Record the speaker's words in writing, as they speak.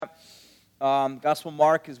Gospel of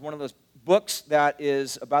Mark is one of those books that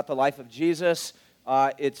is about the life of Jesus.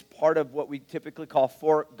 It's part of what we typically call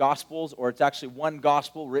four Gospels, or it's actually one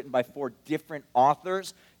Gospel written by four different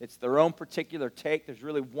authors. It's their own particular take. There's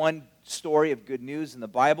really one story of good news in the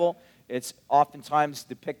Bible. It's oftentimes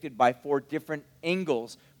depicted by four different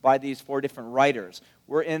angles by these four different writers.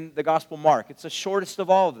 We're in the Gospel of Mark. It's the shortest of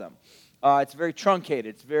all of them. It's very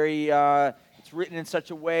truncated. It's written in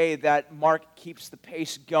such a way that Mark keeps the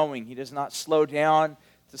pace going. He does not slow down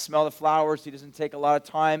to smell the flowers. He doesn't take a lot of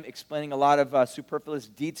time explaining a lot of superfluous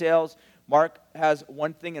details. Mark has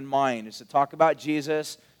one thing in mind, is to talk about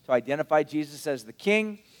Jesus, to identify Jesus as the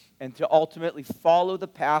king, and to ultimately follow the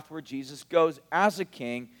path where Jesus goes as a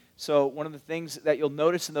king. So one of the things that you'll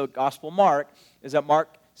notice in the Gospel of Mark is that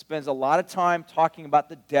Mark spends a lot of time talking about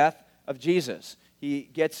the death of Jesus. He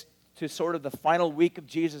gets to sort of the final week of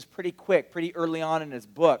Jesus pretty quick, pretty early on in his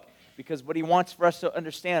book, because what he wants for us to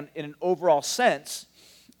understand in an overall sense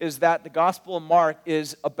is that the Gospel of Mark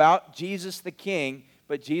is about Jesus the King,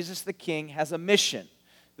 but Jesus the King has a mission.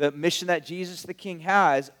 The mission that Jesus the King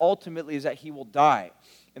has ultimately is that he will die.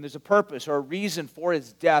 And there's a purpose or a reason for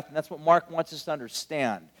his death, and that's what Mark wants us to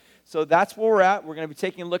understand. So that's where we're at. We're going to be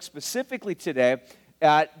taking a look specifically today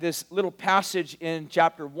at this little passage in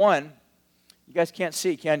chapter 1. You guys can't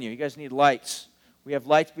see, can you? You guys need lights. We have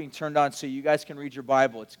lights being turned on so you guys can read your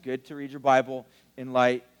Bible. It's good to read your Bible in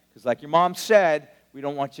light, because like your mom said, we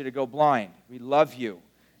don't want you to go blind. We love you.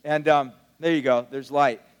 And there you go. There's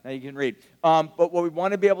light. Now you can read. But what we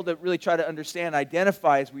want to be able to really try to understand and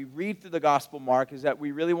identify as we read through the Gospel of Mark is that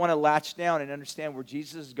we really want to latch down and understand where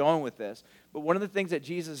Jesus is going with this. But one of the things that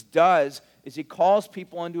Jesus does is he calls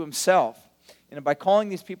people unto himself. And by calling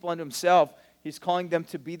these people unto himself, he's calling them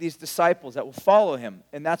to be these disciples that will follow him.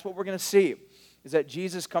 And that's what we're going to see, is that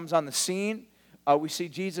Jesus comes on the scene. We see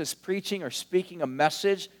Jesus preaching or speaking a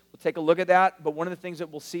message. We'll take a look at that. But one of the things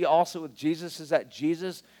that we'll see also with Jesus is that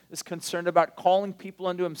Jesus is concerned about calling people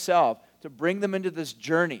unto himself to bring them into this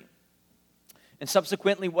journey. And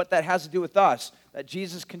subsequently, what that has to do with us, that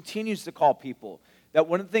Jesus continues to call people. That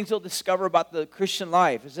one of the things you'll discover about the Christian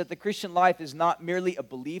life is that the Christian life is not merely a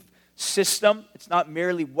belief system. It's not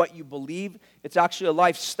merely what you believe. It's actually a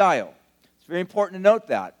lifestyle. It's very important to note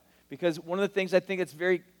that, because one of the things I think it's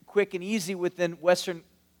very quick and easy within Western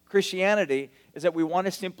Christianity is that we want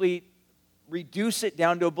to simply reduce it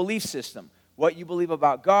down to a belief system. What you believe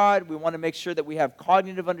about God, we want to make sure that we have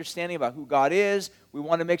cognitive understanding about who God is. We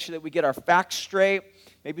want to make sure that we get our facts straight.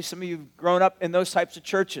 Maybe some of you have grown up in those types of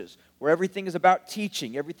churches where everything is about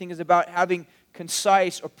teaching. Everything is about having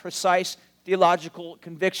concise or precise theological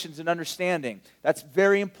convictions and understanding. That's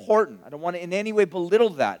very important. I don't want to in any way belittle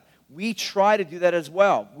that. We try to do that as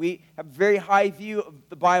well. We have a very high view of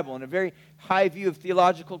the Bible and a very high view of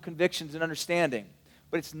theological convictions and understanding.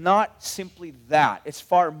 But it's not simply that. It's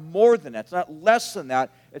far more than that. It's not less than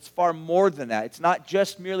that. It's far more than that. It's not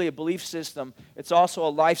just merely a belief system. It's also a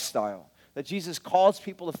lifestyle that Jesus calls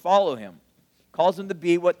people to follow him. Calls them to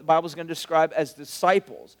be what the Bible is going to describe as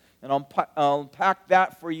disciples. And I'll unpack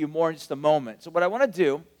that for you more in just a moment. So what I want to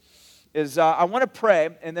do is I want to pray,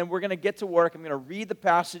 and then we're going to get to work. I'm going to read the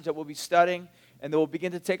passage that we'll be studying, and then we'll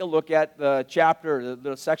begin to take a look at the chapter,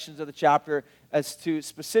 the sections of the chapter, as to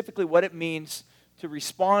specifically what it means to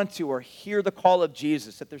respond to or hear the call of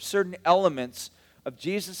Jesus, that there's certain elements of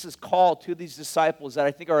Jesus' call to these disciples that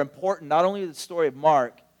I think are important, not only to the story of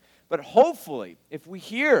Mark, but hopefully, if we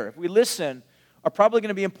listen, are probably going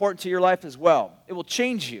to be important to your life as well. It will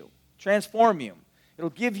change you, transform you. It'll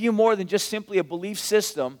give you more than just simply a belief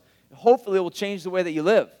system. Hopefully, it will change the way that you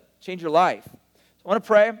live, change your life. So I want to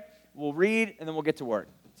pray, we'll read, and then we'll get to work.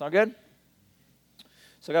 Sound good?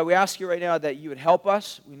 So God, we ask you right now that you would help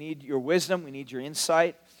us. We need your wisdom. We need your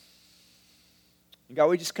insight. And God,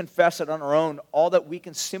 we just confess that on our own, all that we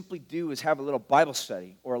can simply do is have a little Bible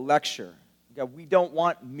study or a lecture. God, we don't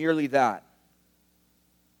want merely that.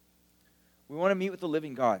 We want to meet with the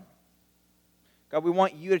living God. God, we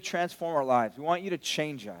want you to transform our lives. We want you to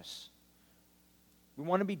change us. We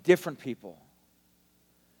want to be different people.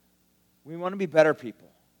 We want to be better people.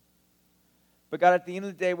 But God, at the end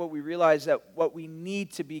of the day, what we realize that what we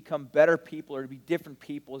need to become better people or to be different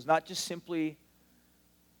people is not just simply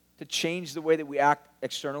to change the way that we act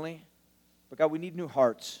externally, but God, we need new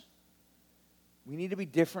hearts. We need to be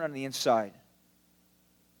different on the inside.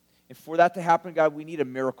 And for that to happen, God, we need a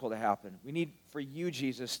miracle to happen. We need for you,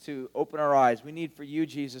 Jesus, to open our eyes. We need for you,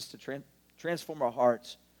 Jesus, to transform our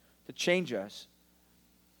hearts, to change us.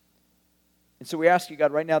 And so we ask you,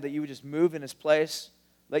 God, right now that you would just move in this place.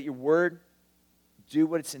 Let your word do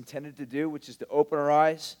what it's intended to do, which is to open our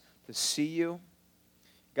eyes, to see you,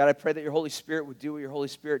 God, I pray that your Holy Spirit would do what your Holy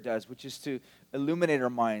Spirit does, which is to illuminate our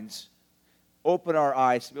minds, open our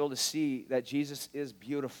eyes to be able to see that Jesus is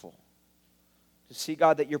beautiful. To see,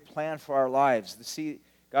 God, that your plan for our lives, to see,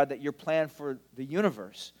 God, that your plan for the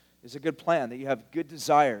universe is a good plan, that you have good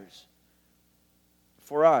desires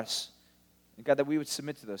for us. And God, that we would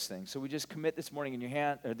submit to those things. So we just commit this morning in your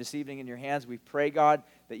hand, or this evening in your hands. We pray, God,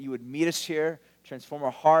 that you would meet us here, transform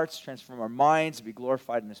our hearts, transform our minds, be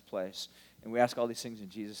glorified in this place. And we ask all these things in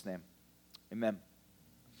Jesus' name. Amen.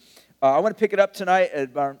 I want to pick it up tonight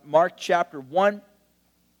at Mark chapter 1.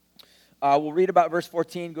 We'll read about verse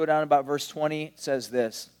 14, go down about verse 20. It says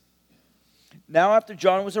this. Now after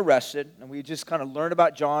John was arrested, and we just kind of learned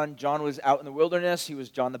about John. John was out in the wilderness. He was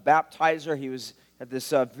John the Baptizer. He had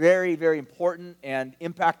this very, very important and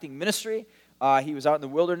impacting ministry. He was out in the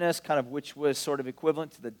wilderness, kind of which was sort of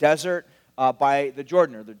equivalent to the desert by the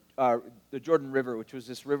Jordan, or the Jordan River, which was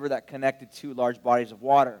this river that connected two large bodies of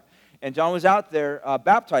water. And John was out there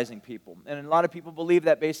baptizing people. And a lot of people believe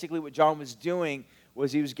that basically what John was doing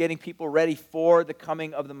was he was getting people ready for the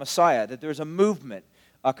coming of the Messiah, that there's a movement,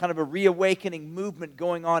 kind of a reawakening movement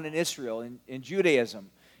going on in Israel, in Judaism.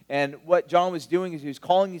 And what John was doing is he was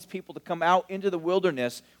calling these people to come out into the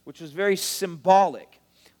wilderness, which was very symbolic.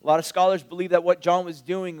 A lot of scholars believe that what John was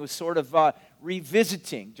doing was sort of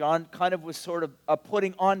revisiting. John kind of was sort of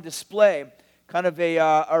putting on display kind of a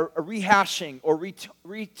rehashing or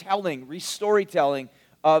retelling, restorytelling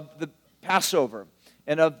of the Passover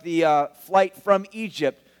and of the flight from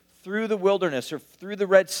Egypt through the wilderness or through the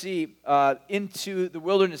Red Sea into the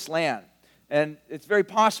wilderness land. And it's very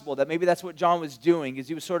possible that maybe that's what John was doing, is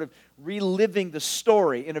he was sort of reliving the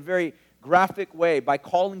story in a very graphic way by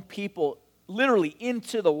calling people literally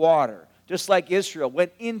into the water, just like Israel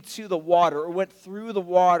went into the water or went through the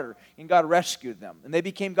water and God rescued them. And they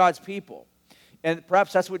became God's people. And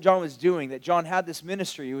perhaps that's what John was doing, that John had this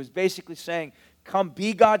ministry. He was basically saying, come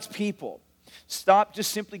be God's people. Stop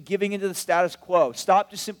just simply giving into the status quo. Stop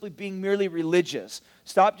just simply being merely religious.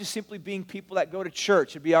 Stop just simply being people that go to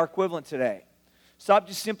church. It'd be our equivalent today. Stop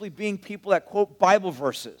just simply being people that quote Bible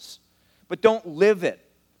verses, but don't live it.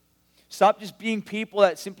 Stop just being people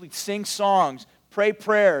that simply sing songs, pray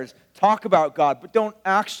prayers, talk about God, but don't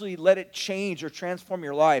actually let it change or transform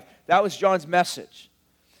your life. That was John's message.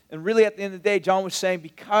 And really at the end of the day, John was saying,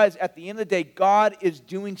 because at the end of the day, God is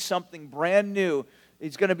doing something brand new.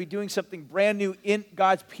 He's going to be doing something brand new in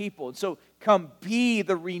God's people. And so come be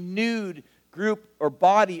the renewed group or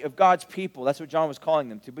body of God's people. That's what John was calling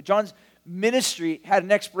them to. But John's ministry had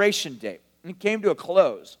an expiration date. And it came to a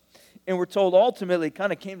close. And we're told ultimately it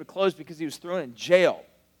kind of came to close because he was thrown in jail.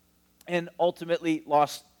 And ultimately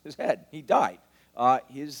lost his head. He died.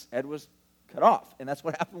 His head was cut off. And that's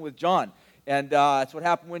what happened with John. And that's what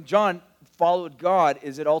happened when John followed God,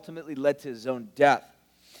 is it ultimately led to his own death.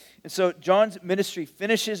 And so John's ministry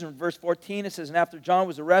finishes in verse 14. It says, and after John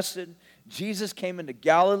was arrested, Jesus came into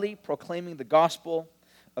Galilee proclaiming the gospel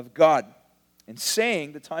of God and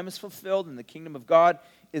saying, the time is fulfilled and the kingdom of God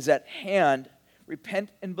is at hand.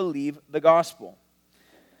 Repent and believe the gospel.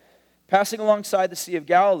 Passing alongside the Sea of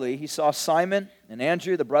Galilee, he saw Simon and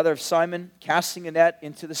Andrew, the brother of Simon, casting a net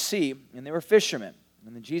into the sea, and they were fishermen.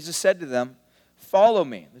 And then Jesus said to them, follow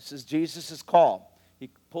me. This is Jesus' call.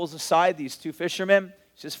 He pulls aside these two fishermen.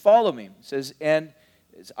 He says, follow me. He says, and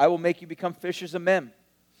I will make you become fishers of men.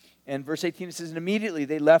 And verse 18, it says, and immediately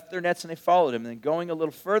they left their nets and they followed him. And then going a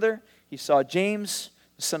little further, he saw James,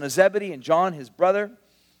 the son of Zebedee, and John, his brother,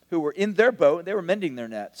 who were in their boat. They were mending their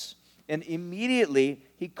nets. And immediately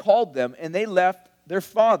he called them, and they left their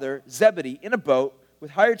father, Zebedee, in a boat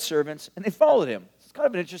with hired servants, and they followed him. It's kind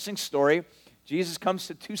of an interesting story. Jesus comes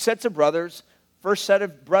to two sets of brothers. First set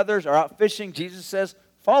of brothers are out fishing. Jesus says,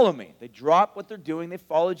 follow me. They drop what they're doing. They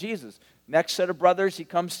follow Jesus. Next set of brothers he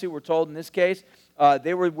comes to, we're told in this case,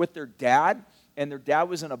 they were with their dad, and their dad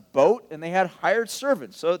was in a boat, and they had hired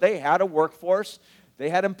servants. So they had a workforce. They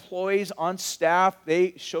had employees on staff.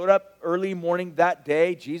 They showed up early morning that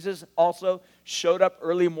day. Jesus also showed up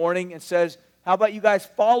early morning and says, how about you guys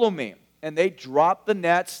follow me? And they dropped the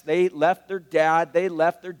nets. They left their dad. They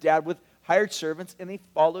left their dad with hired servants, and they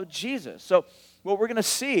followed Jesus. So what we're going to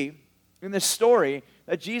see in this story,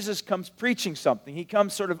 that Jesus comes preaching something. He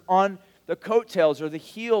comes sort of on the coattails or the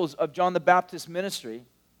heels of John the Baptist's ministry.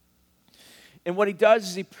 And what he does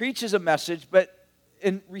is he preaches a message, but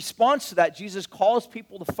in response to that, Jesus calls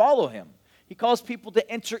people to follow him. He calls people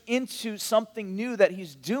to enter into something new that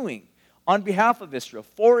he's doing on behalf of Israel,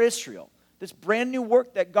 for Israel. This brand new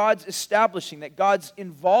work that God's establishing, that God's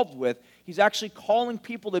involved with, he's actually calling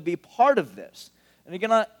people to be part of this. And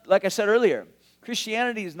again, like I said earlier,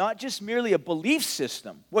 Christianity is not just merely a belief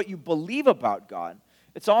system, what you believe about God.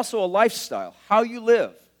 It's also a lifestyle, how you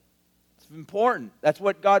live. It's important. That's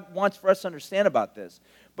what God wants for us to understand about this.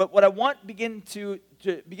 But what I want to begin to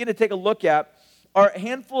take a look at are a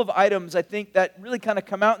handful of items, I think, that really kind of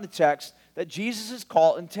come out in the text that Jesus'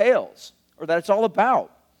 call entails, or that it's all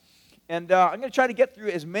about. And I'm going to try to get through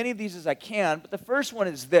as many of these as I can, but the first one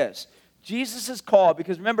is this. Jesus' call,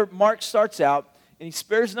 because remember, Mark starts out, and he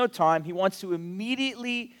spares no time. He wants to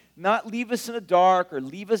immediately not leave us in the dark or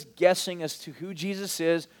leave us guessing as to who Jesus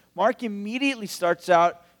is. Mark immediately starts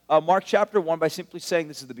out, Mark chapter 1, by simply saying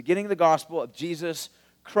this is the beginning of the gospel of Jesus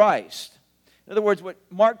Christ. In other words, what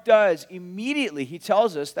Mark does immediately, he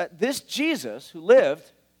tells us that this Jesus who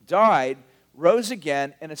lived, died, rose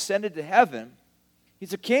again, and ascended to heaven,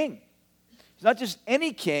 he's a king. He's not just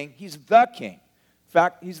any king, he's the king. In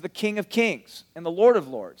fact, he's the King of Kings and the Lord of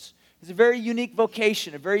Lords. He's a very unique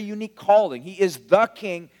vocation, a very unique calling. He is the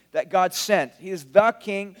king that God sent. He is the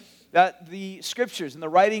king that the scriptures and the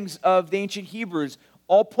writings of the ancient Hebrews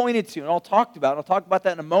all pointed to and all talked about. And I'll talk about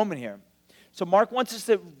that in a moment here. So Mark wants us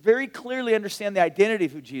to very clearly understand the identity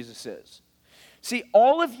of who Jesus is. See,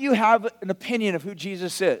 all of you have an opinion of who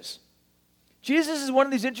Jesus is. Jesus is one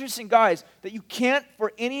of these interesting guys that you can't,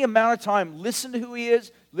 for any amount of time, listen to who he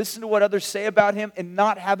is, listen to what others say about him, and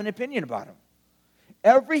not have an opinion about him.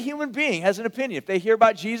 Every human being has an opinion. If they hear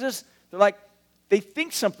about Jesus, they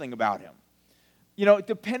think something about him. You know,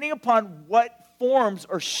 depending upon what forms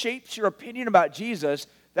or shapes your opinion about Jesus,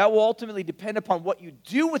 that will ultimately depend upon what you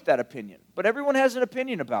do with that opinion. But everyone has an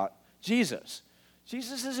opinion about Jesus.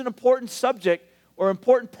 Jesus is an important subject or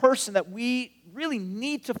important person that we really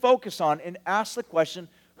need to focus on and ask the question,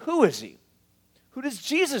 who is he? Who does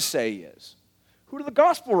Jesus say he is? Who do the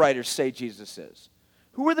gospel writers say Jesus is?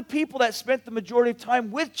 Who are the people that spent the majority of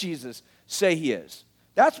time with Jesus say he is?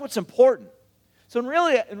 That's what's important. So in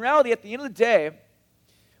reality, at the end of the day,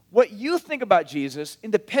 what you think about Jesus,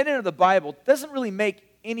 independent of the Bible, doesn't really make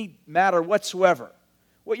any matter whatsoever.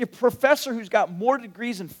 What your professor who's got more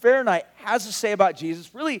degrees in Fahrenheit has to say about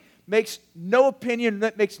Jesus really makes no opinion,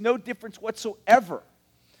 that makes no difference whatsoever.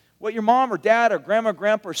 What your mom or dad or grandma or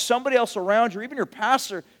grandpa or somebody else around you or even your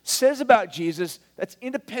pastor says about Jesus that's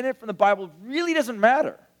independent from the Bible really doesn't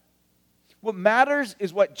matter. What matters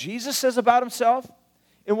is what Jesus says about himself,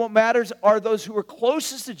 and what matters are those who are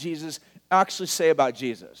closest to Jesus actually say about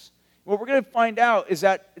Jesus. What we're going to find out is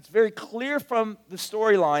that it's very clear from the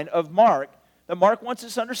storyline of Mark that Mark wants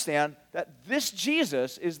us to understand that this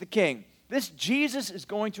Jesus is the king. This Jesus is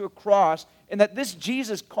going to a cross, and that this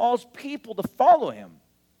Jesus calls people to follow him.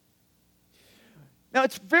 Now,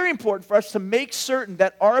 it's very important for us to make certain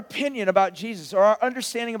that our opinion about Jesus or our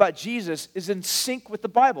understanding about Jesus is in sync with the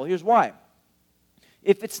Bible. Here's why.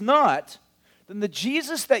 If it's not, then the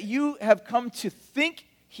Jesus that you have come to think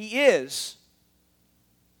he is,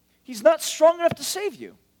 he's not strong enough to save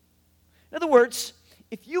you. In other words,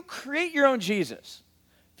 if you create your own Jesus,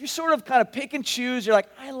 if you sort of kind of pick and choose, you're like,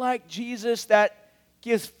 I like Jesus that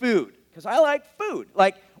gives food, because I like food.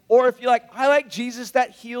 Or if you're like, I like Jesus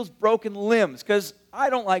that heals broken limbs, because I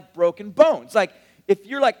don't like broken bones. If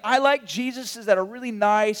you're like, I like Jesuses that are really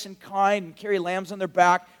nice and kind and carry lambs on their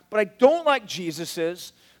back, but I don't like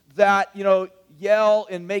Jesuses that, yell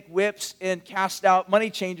and make whips and cast out money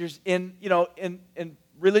changers in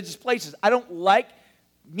religious places. I don't like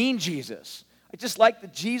mean Jesus. I just like the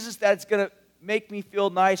Jesus that's going to make me feel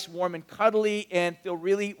nice, warm, and cuddly and feel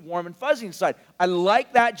really warm and fuzzy inside. I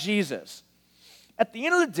like that Jesus. At the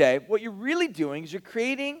end of the day, what you're really doing is you're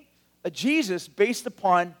creating a Jesus based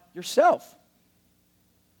upon yourself.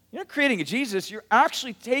 You're not creating a Jesus. You're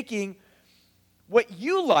actually taking what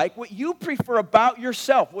you like, what you prefer about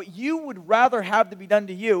yourself, what you would rather have to be done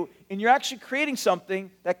to you, and you're actually creating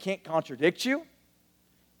something that can't contradict you.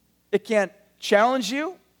 It can't challenge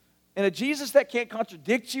you. And a Jesus that can't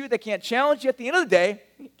contradict you, that can't challenge you, at the end of the day,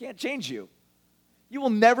 it can't change you. You will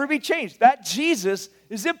never be changed. That Jesus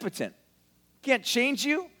is impotent. He can't change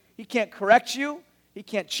you. He can't correct you. He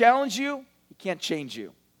can't challenge you. He can't change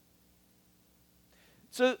you.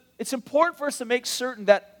 So it's important for us to make certain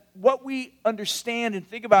that what we understand and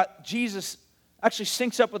think about Jesus actually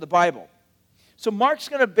syncs up with the Bible. So Mark's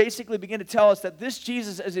going to basically begin to tell us that this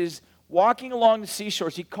Jesus, as he's walking along the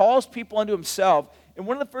seashores, he calls people unto himself. And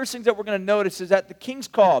one of the first things that we're going to notice is that the king's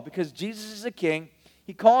call, because Jesus is a king,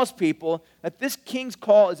 he calls people, that this king's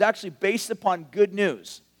call is actually based upon good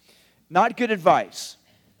news, not good advice.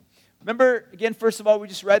 Remember, again, first of all, we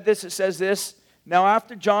just read this. It says this, now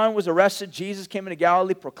after John was arrested, Jesus came into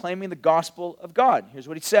Galilee proclaiming the gospel of God. Here's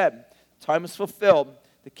what he said, time is fulfilled,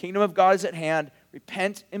 the kingdom of God is at hand,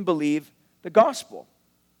 repent and believe the gospel.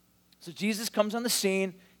 So Jesus comes on the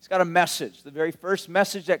scene, he's got a message. The very first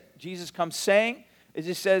message that Jesus comes saying It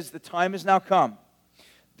just says the time has now come.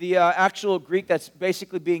 The actual Greek that's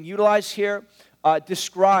basically being utilized here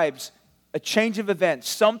describes a change of events.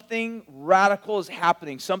 Something radical is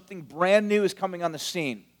happening. Something brand new is coming on the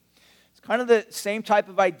scene. It's kind of the same type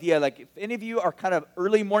of idea. Like if any of you are kind of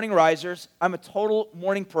early morning risers, I'm a total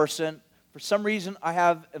morning person. For some reason, I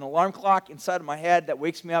have an alarm clock inside of my head that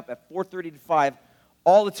wakes me up at 4:30 to 5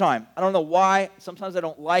 all the time. I don't know why. Sometimes I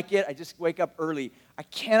don't like it. I just wake up early. I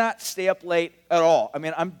cannot stay up late at all. I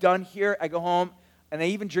mean, I'm done here. I go home, and I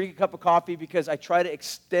even drink a cup of coffee because I try to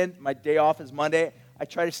extend my day off as Monday. I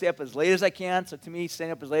try to stay up as late as I can. So to me,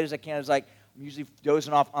 staying up as late as I can is like I'm usually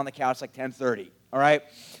dozing off on the couch like 10:30, all right?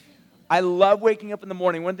 I love waking up in the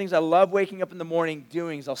morning. One of the things I love waking up in the morning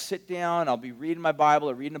doing is I'll sit down, I'll be reading my Bible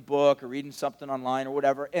or reading a book or reading something online or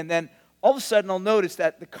whatever, and then all of a sudden I'll notice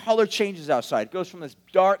that the color changes outside. It goes from this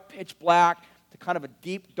dark pitch black to kind of a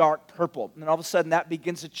deep dark purple. And then all of a sudden that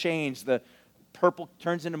begins to change. The purple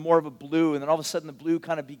turns into more of a blue, and then all of a sudden the blue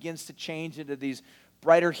kind of begins to change into these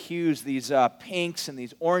brighter hues, these pinks and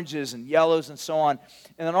these oranges and yellows and so on.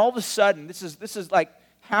 And then all of a sudden, this is like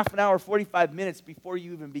half an hour, 45 minutes before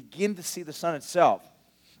you even begin to see the sun itself.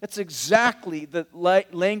 That's exactly the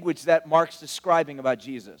language that Mark's describing about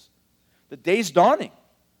Jesus. The day's dawning.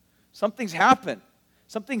 Something's happened.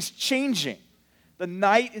 Something's changing. The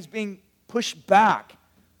night is being pushed back.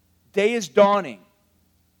 Day is dawning.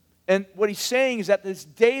 And what he's saying is that this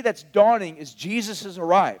day that's dawning is Jesus has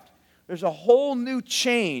arrived. There's a whole new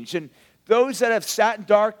change. And those that have sat in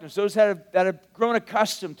darkness, those that have grown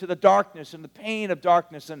accustomed to the darkness and the pain of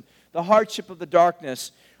darkness and the hardship of the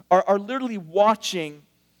darkness are literally watching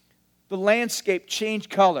the landscape change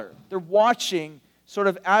color. They're watching sort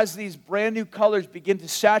of as these brand new colors begin to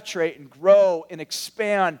saturate and grow and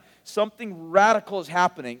expand, something radical is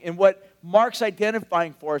happening. And what Mark's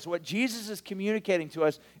identifying for us, what Jesus is communicating to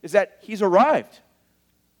us, is that he's arrived.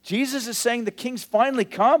 Jesus is saying the king's finally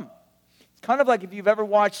come. It's kind of like if you've ever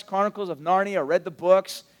watched Chronicles of Narnia or read the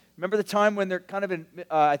books. Remember the time when they're kind of in,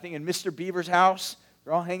 I think in Mr. Beaver's house?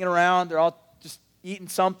 They're all hanging around. They're all just eating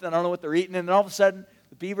something. I don't know what they're eating. And then all of a sudden,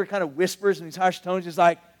 the beaver kind of whispers in these hushed tones. He's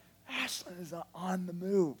like, Aslan is on the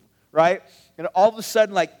move, right? And all of a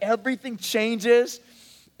sudden, like everything changes.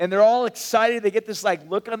 And they're all excited. They get this like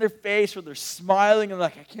look on their face where they're smiling. And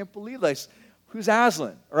like, I can't believe this. Who's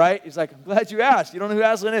Aslan, right? He's like, I'm glad you asked. You don't know who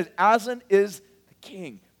Aslan is. Aslan is the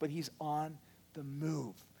king, but he's on the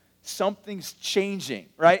move. Something's changing,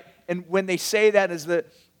 right? And when they say that as the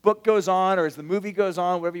book goes on or as the movie goes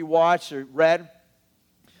on, whatever you watched or read,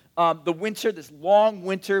 the winter, this long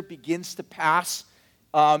winter begins to pass.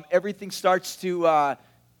 Everything starts to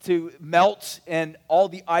melt, and all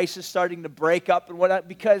the ice is starting to break up and whatnot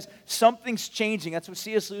because something's changing. That's what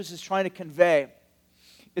C.S. Lewis is trying to convey,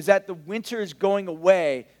 is that the winter is going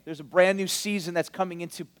away. There's a brand new season that's coming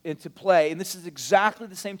into play, and this is exactly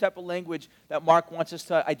the same type of language that Mark wants us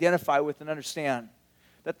to identify with and understand,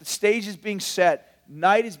 that the stage is being set,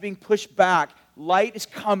 night is being pushed back, light is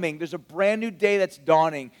coming, there's a brand new day that's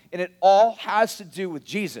dawning, and it all has to do with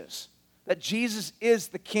Jesus, that Jesus is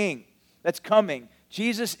the king that's coming.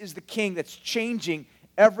 Jesus is the king that's changing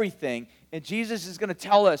everything. And Jesus is going to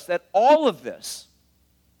tell us that all of this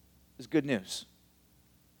is good news.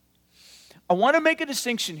 I want to make a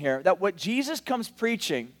distinction here that what Jesus comes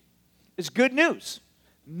preaching is good news,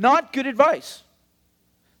 not good advice.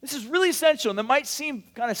 This is really essential, and it might seem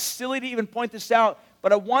kind of silly to even point this out,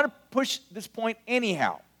 but I want to push this point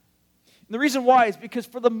anyhow. And the reason why is because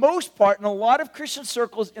for the most part, in a lot of Christian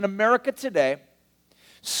circles in America today,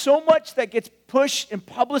 so much that gets pushed and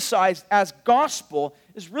publicized as gospel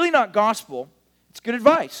is really not gospel. It's good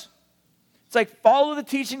advice. It's like follow the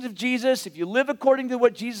teachings of Jesus. If you live according to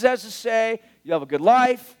what Jesus has to say, you'll have a good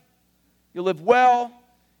life. You'll live well.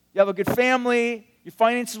 You'll have a good family. Your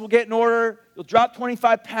finances will get in order. You'll drop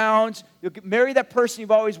 25 pounds. You'll marry that person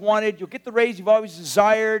you've always wanted. You'll get the raise you've always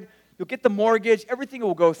desired. You'll get the mortgage. Everything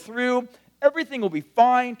will go through. Everything will be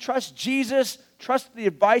fine. Trust Jesus. Trust the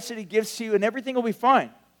advice that he gives to you, and everything will be fine.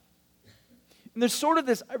 And there's sort of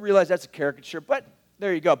this, I realize that's a caricature, but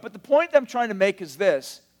there you go. But the point that I'm trying to make is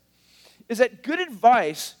this, is that good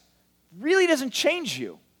advice really doesn't change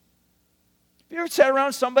you. Have you ever sat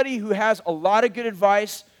around somebody who has a lot of good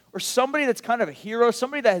advice, or somebody that's kind of a hero,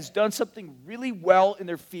 somebody that has done something really well in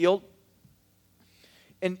their field,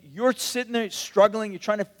 and you're sitting there struggling, you're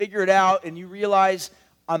trying to figure it out, and you realize,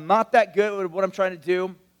 I'm not that good at what I'm trying to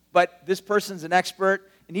do, but this person's an expert,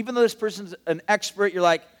 and even though this person's an expert, you're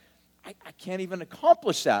like, I can't even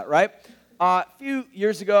accomplish that, right? A few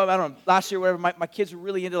years ago, I don't know, last year, whatever, my kids were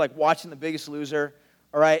really into like watching The Biggest Loser,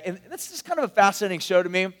 all right? And that's just kind of a fascinating show to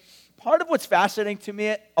me. part of what's fascinating to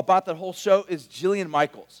me about that whole show is Jillian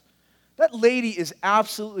Michaels. That lady is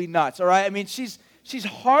absolutely nuts, all right? I mean, she's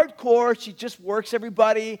hardcore. She just works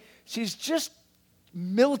everybody. She's just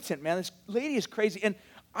militant, man. This lady is crazy. And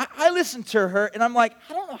I listen to her, and I'm like,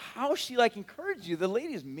 I don't know how she, encourages you. The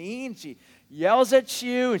lady is mean. She yells at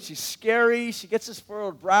you, and she's scary. She gets this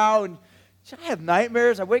furrowed brow, and I have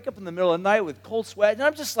nightmares. I wake up in the middle of the night with cold sweat, and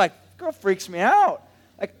I'm just like, girl freaks me out.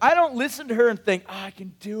 I don't listen to her and think, I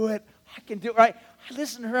can do it. Right? I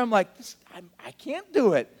listen to her, I'm like, I can't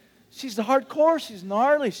do it. She's hardcore. She's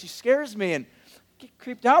gnarly. She scares me, and I get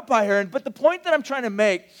creeped out by her. But the point that I'm trying to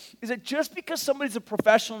make is that just because somebody's a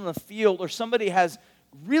professional in the field or somebody has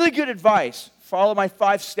really good advice, follow my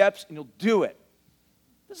 5 steps, and you'll do it,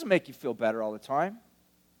 doesn't make you feel better all the time.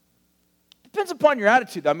 Depends upon your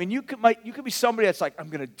attitude. I mean, you could be somebody that's like, I'm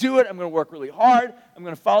going to do it. I'm going to work really hard. I'm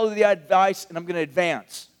going to follow the advice, and I'm going to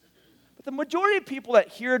advance. But the majority of people that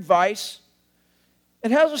hear advice,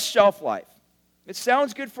 it has a shelf life. It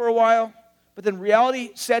sounds good for a while, but then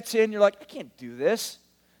reality sets in. You're like, I can't do this.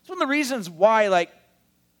 It's one of the reasons why,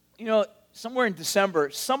 somewhere in December,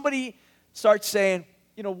 somebody starts saying,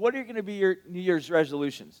 what are going to be your New Year's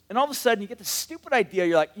resolutions? And all of a sudden, you get this stupid idea.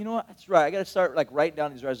 You're like, you know what? That's right. I got to start, writing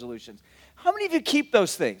down these resolutions. How many of you keep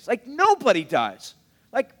those things? Nobody does.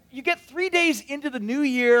 You get 3 days into the new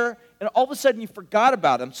year, and all of a sudden, you forgot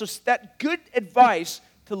about them. So that good advice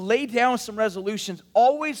to lay down some resolutions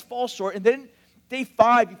always falls short. And then day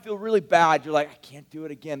 5, you feel really bad. You're like, I can't do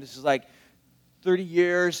it again. This is 30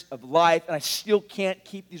 years of life, and I still can't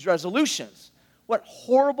keep these resolutions. What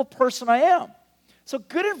horrible person I am. So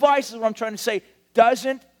good advice is what I'm trying to say,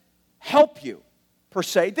 doesn't help you, per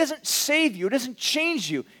se. It doesn't save you. It doesn't change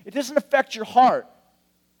you. It doesn't affect your heart.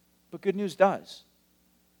 But good news does.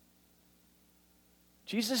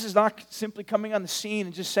 Jesus is not simply coming on the scene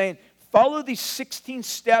and just saying, follow these 16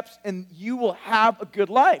 steps and you will have a good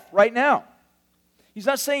life right now. He's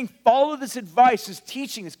not saying follow this advice, this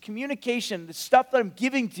teaching, this communication, the stuff that I'm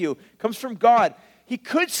giving to you comes from God. He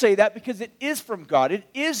could say that because it is from God. It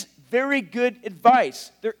is very good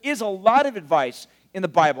advice. There is a lot of advice in the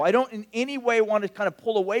Bible. I don't in any way want to kind of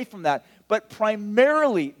pull away from that. But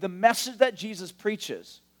primarily, the message that Jesus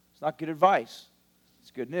preaches, it's not good advice.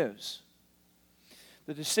 It's good news.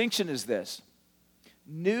 The distinction is this.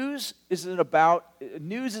 News is about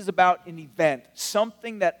an event,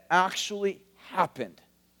 something that actually happened.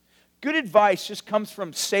 Good advice just comes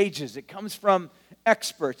from sages. It comes from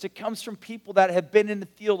experts. It comes from people that have been in the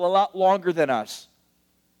field a lot longer than us.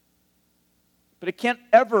 But it can't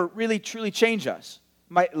ever really truly change us.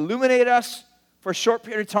 It might illuminate us for a short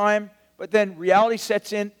period of time, but then reality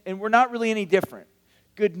sets in and we're not really any different.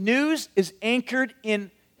 Good news is anchored in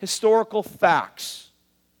historical facts.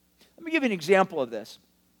 Let me give you an example of this.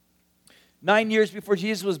 9 years before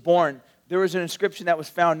Jesus was born, there was an inscription that was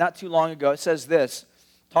found not too long ago. It says this,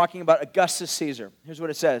 talking about Augustus Caesar. Here's what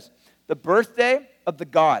it says. The birthday of the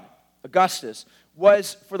god, Augustus,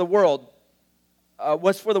 was for the world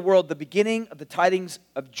the beginning of the tidings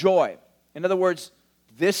of joy. In other words,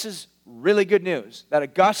 this is really good news, that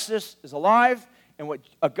Augustus is alive, and what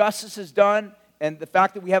Augustus has done, and the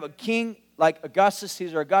fact that we have a king like Augustus,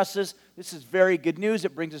 Caesar Augustus, this is very good news.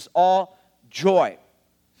 It brings us all joy.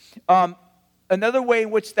 Another way in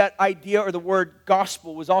which that idea or the word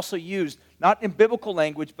gospel was also used, not in biblical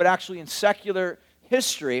language, but actually in secular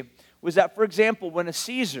history, was that, for example, when a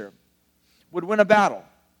Caesar would win a battle,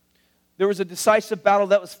 there was a decisive battle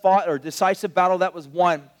that was fought or a decisive battle that was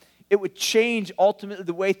won, it would change ultimately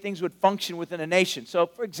the way things would function within a nation. So,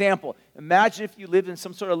 for example, imagine if you lived in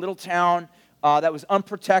some sort of little town that was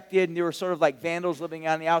unprotected, and there were sort of like vandals living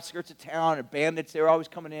on the outskirts of town, or bandits. They were always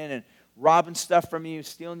coming in and robbing stuff from you,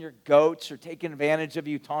 stealing your goats, or taking advantage of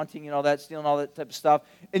you, taunting and all that, stealing all that type of stuff.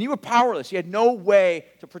 And you were powerless. You had no way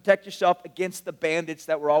to protect yourself against the bandits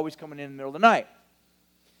that were always coming in the middle of the night.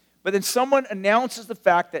 But then someone announces the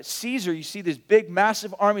fact that Caesar, you see these big,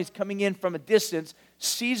 massive armies coming in from a distance.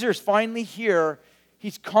 Caesar's finally here.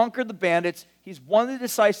 He's conquered the bandits. He's won the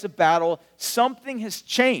decisive battle. Something has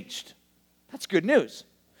changed. That's good news.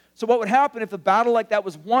 So what would happen if a battle like that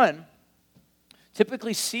was won?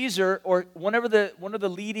 Typically Caesar or one of the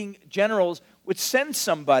leading generals would send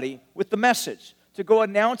somebody with the message to go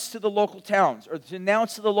announce to the local towns or to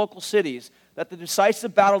announce to the local cities that the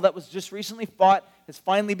decisive battle that was just recently fought has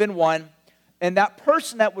finally been won. And that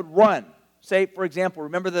person that would run, say, for example,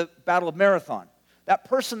 remember the Battle of Marathon? That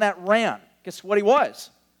person that ran, guess what he was?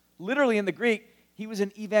 Literally in the Greek, he was an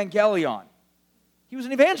evangelion. He was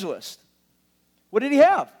an evangelist. What did he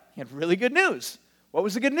have? He had really good news. What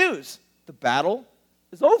was the good news? The battle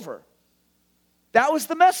is over. That was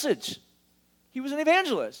the message. He was an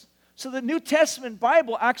evangelist. So the New Testament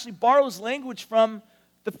Bible actually borrows language from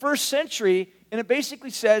the first century, and it basically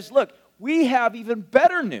says, look, we have even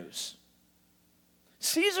better news.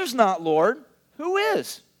 Caesar's not Lord. Who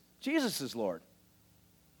is? Jesus is Lord.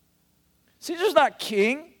 Caesar's not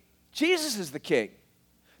king. Jesus is the king.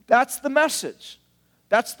 That's the message.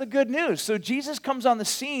 That's the good news. So Jesus comes on the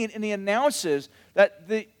scene and he announces that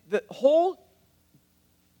the whole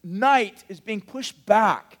night is being pushed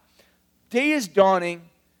back. Day is dawning.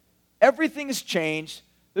 Everything has changed.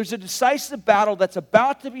 There's a decisive battle that's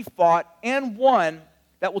about to be fought and won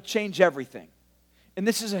that will change everything. And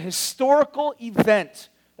this is a historical event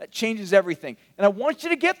that changes everything. And I want you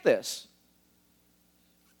to get this.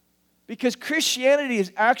 Because Christianity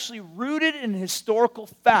is actually rooted in historical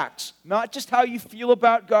facts, not just how you feel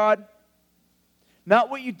about God, not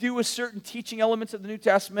what you do with certain teaching elements of the New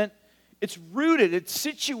Testament. It's rooted, it's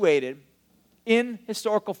situated in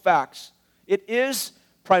historical facts. It is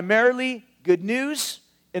primarily good news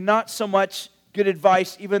and not so much good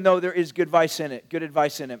advice, even though there is good advice in it.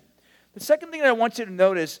 The second thing that I want you to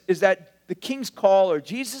notice is that the king's call, or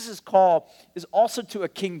Jesus' call, is also to a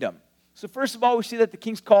kingdom. So first of all, we see that the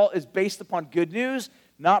king's call is based upon good news,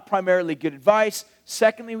 not primarily good advice.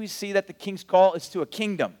 Secondly, we see that the king's call is to a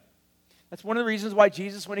kingdom. That's one of the reasons why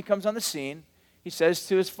Jesus, when he comes on the scene, he says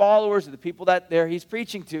to his followers, or the people that he's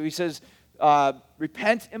preaching to, he says,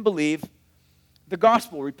 repent and believe the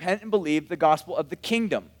gospel. Repent and believe the gospel of the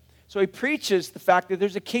kingdom. So he preaches the fact that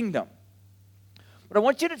there's a kingdom. What I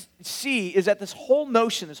want you to see is that this whole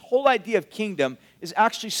notion, this whole idea of kingdom is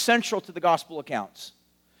actually central to the gospel accounts.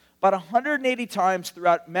 About 180 times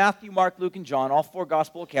throughout Matthew, Mark, Luke, and John, all four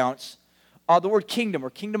gospel accounts, the word kingdom or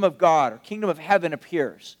kingdom of God or kingdom of heaven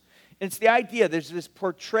appears. And it's the idea, there's this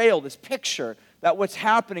portrayal, this picture that what's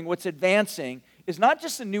happening, what's advancing is not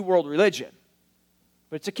just a new world religion,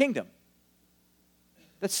 but it's a kingdom.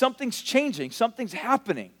 That something's changing, something's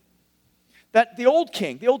happening. That the old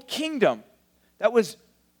kingdom that was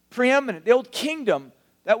preeminent, the old kingdom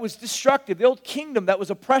that was destructive, the old kingdom that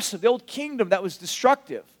was oppressive, the old kingdom that was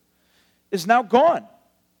destructive, is now gone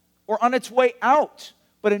or on its way out.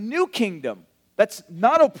 But a new kingdom that's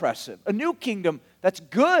not oppressive, a new kingdom that's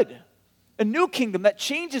good, a new kingdom that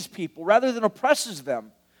changes people rather than oppresses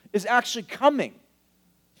them is actually coming.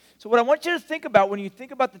 So what I want you to think about when you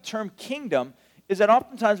think about the term kingdom is that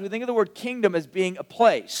oftentimes we think of the word kingdom as being a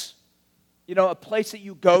place. You know, a place that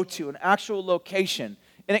you go to, an actual location.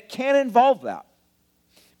 And it can involve that.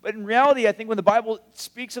 But in reality, I think when the Bible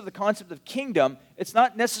speaks of the concept of kingdom, it's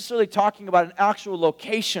not necessarily talking about an actual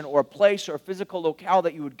location or a place or a physical locale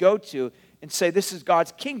that you would go to and say, this is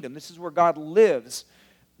God's kingdom, this is where God lives.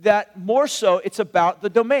 That more so, it's about the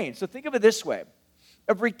domain. So think of it this way.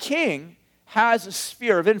 Every king has a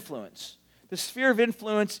sphere of influence. The sphere of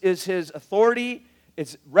influence is his authority,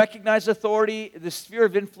 it's recognized authority. The sphere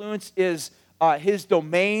of influence is his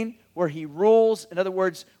domain where he rules. In other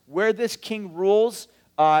words, where this king rules,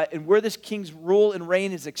 and where this king's rule and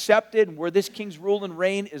reign is accepted, and where this king's rule and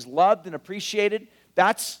reign is loved and appreciated,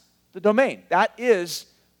 that's the domain. That is,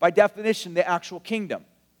 by definition, the actual kingdom.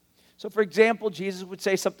 So, for example, Jesus would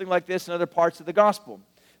say something like this in other parts of the gospel,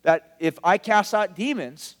 that if I cast out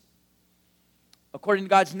demons, according to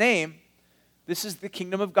God's name, this is the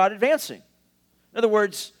kingdom of God advancing. In other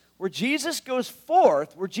words, where Jesus goes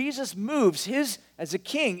forth, where Jesus moves as a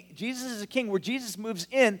king, Jesus is a king, where Jesus moves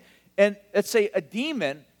in, and let's say a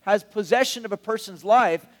demon has possession of a person's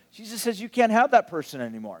life, Jesus says you can't have that person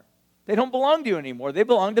anymore. They don't belong to you anymore. They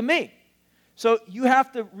belong to me. So you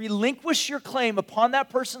have to relinquish your claim upon that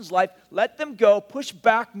person's life, let them go, push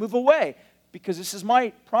back, move away, because this is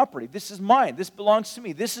my property. This is mine. This belongs to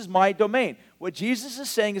me. This is my domain. What Jesus is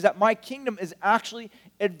saying is that my kingdom is actually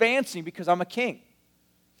advancing because I'm a king.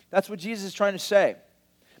 That's what Jesus is trying to say.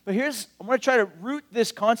 But I'm going to try to root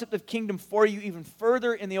this concept of kingdom for you even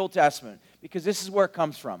further in the Old Testament, because this is where it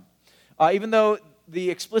comes from. Even though the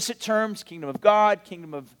explicit terms, kingdom of God,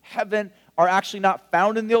 kingdom of heaven, are actually not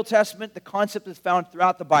found in the Old Testament, the concept is found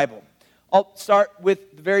throughout the Bible. I'll start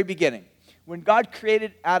with the very beginning. When God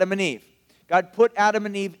created Adam and Eve, God put Adam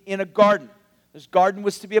and Eve in a garden. This garden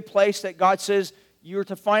was to be a place that God says, you're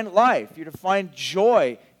to find life, you're to find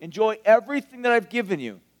joy, enjoy everything that I've given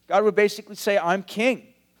you. God would basically say, I'm king.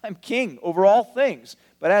 I'm king over all things.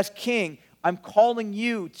 But as king, I'm calling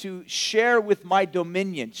you to share with my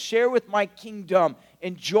dominion, share with my kingdom,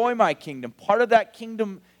 enjoy my kingdom. Part of that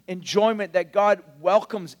kingdom enjoyment that God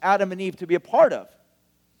welcomes Adam and Eve to be a part of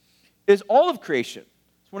is all of creation.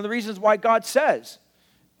 It's one of the reasons why God says,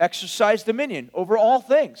 exercise dominion over all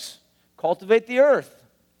things, cultivate the earth,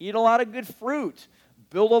 eat a lot of good fruit,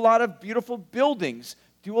 build a lot of beautiful buildings,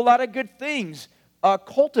 do a lot of good things,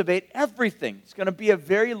 cultivate everything. It's going to be a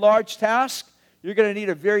very large task. You're going to need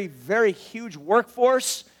a very, very huge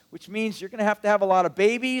workforce, which means you're going to have a lot of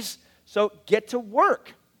babies. So get to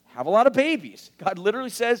work. Have a lot of babies. God literally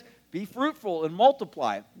says, be fruitful and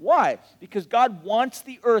multiply. Why? Because God wants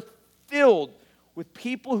the earth filled with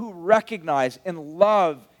people who recognize and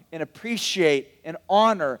love and appreciate and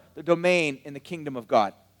honor the domain in the kingdom of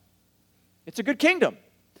God. It's a good kingdom.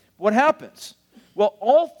 What happens? Well,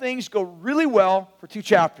 all things go really well for 2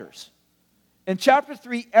 chapters. In chapter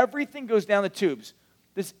 3, everything goes down the tubes.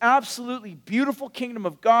 This absolutely beautiful kingdom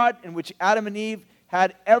of God in which Adam and Eve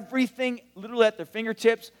had everything literally at their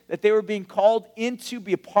fingertips that they were being called into,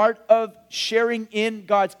 be a part of sharing in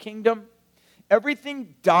God's kingdom.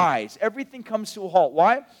 Everything dies. Everything comes to a halt.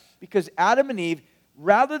 Why? Because Adam and Eve,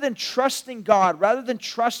 rather than trusting God, rather than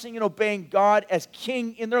trusting and obeying God as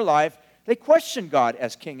king in their life, they questioned God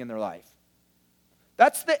as king in their life.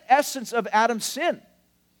 That's the essence of Adam's sin.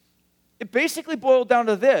 It basically boiled down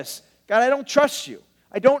to this: God, I don't trust you.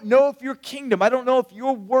 I don't know if your kingdom, I don't know if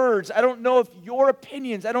your words, I don't know if your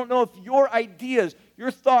opinions, I don't know if your ideas,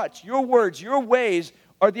 your thoughts, your words, your ways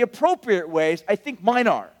are the appropriate ways. I think mine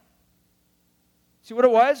are. See what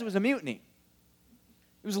it was? It was a mutiny.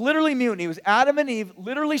 It was literally mutiny. It was Adam and Eve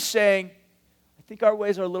literally saying, I think our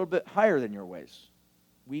ways are a little bit higher than your ways.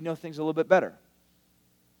 We know things a little bit better.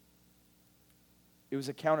 It was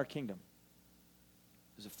a counter kingdom.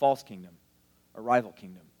 It was a false kingdom, a rival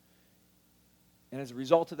kingdom. And as a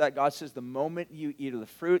result of that, God says, the moment you eat of the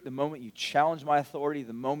fruit, the moment you challenge my authority,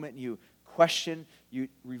 the moment you question, you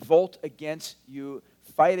revolt against, you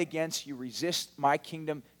fight against, you resist my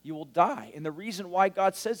kingdom, you will die. And the reason why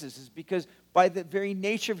God says this is because by the very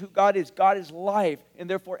nature of who God is life. And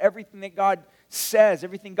therefore, everything that God says,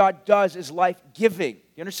 everything God does is life-giving.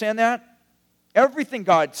 You understand that? Everything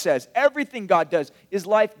God says, everything God does is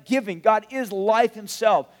life-giving. God is life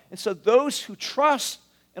himself. And so those who trust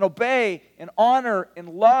and obey and honor and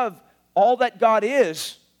love all that God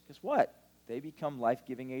is, guess what? They become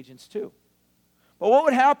life-giving agents too. But what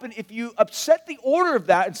would happen if you upset the order of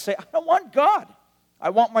that and say, I don't want God.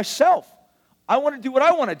 I want myself. I want to do what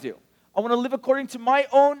I want to do. I want to live according to my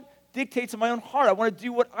own dictates of my own heart. I want to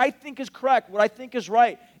do what I think is correct, what I think is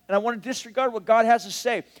right, and I want to disregard what God has to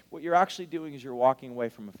say. What you're actually doing is you're walking away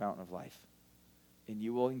from a fountain of life, and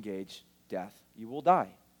you will engage death. You will die.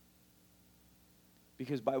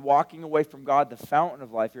 Because by walking away from God, the fountain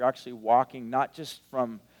of life, you're actually walking not just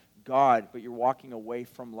from God, but you're walking away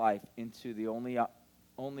from life into the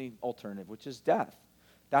only alternative, which is death.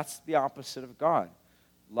 That's the opposite of God.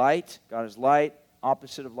 Light, God is light.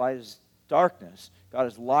 Opposite of light is darkness. God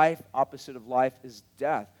is life. Opposite of life is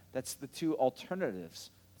death. That's the two alternatives.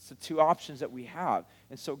 It's the two options that we have.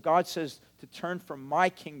 And so God says to turn from my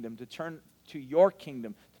kingdom, to turn to your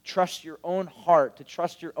kingdom, to trust your own heart, to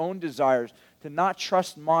trust your own desires, to not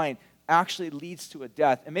trust mine, actually leads to a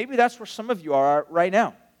death. And maybe that's where some of you are right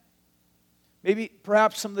now. Maybe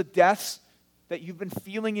perhaps some of the deaths that you've been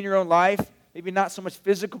feeling in your own life, maybe not so much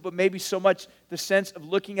physical, but maybe so much the sense of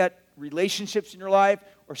looking at relationships in your life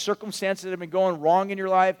or circumstances that have been going wrong in your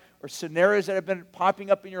life or scenarios that have been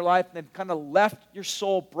popping up in your life and they've kind of left your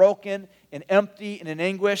soul broken and empty and in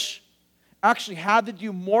anguish, actually have to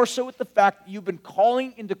do more so with the fact that you've been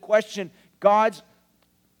calling into question God's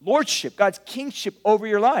lordship, God's kingship over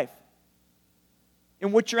your life.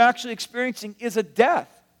 And what you're actually experiencing is a death.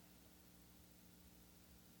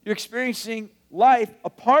 You're experiencing life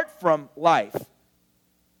apart from life.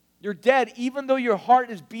 You're dead even though your heart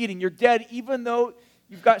is beating. You're dead even though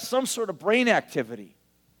you've got some sort of brain activity.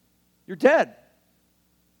 You're dead.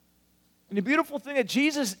 And the beautiful thing that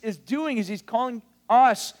Jesus is doing is he's calling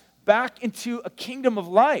us back into a kingdom of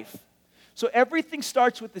life. So everything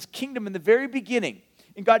starts with this kingdom in the very beginning.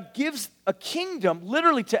 And God gives a kingdom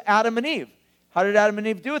literally to Adam and Eve. How did Adam and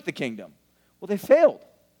Eve do with the kingdom? Well, they failed.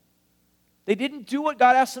 They didn't do what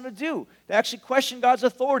God asked them to do. They actually questioned God's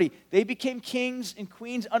authority. They became kings and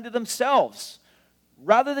queens unto themselves.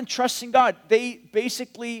 Rather than trusting God, they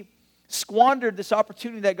basically squandered this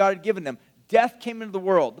opportunity that God had given them. Death came into the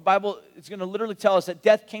world. The Bible is going to literally tell us that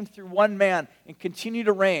death came through one man and continued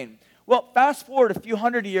to reign. Well, fast forward a few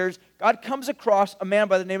hundred years, God comes across a man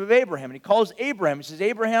by the name of Abraham. And he calls Abraham. He says,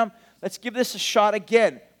 Abraham, let's give this a shot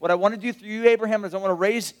again. What I want to do through you, Abraham, is I want to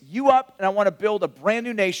raise you up and I want to build a brand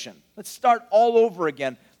new nation. Let's start all over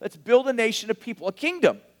again. Let's build a nation of people, a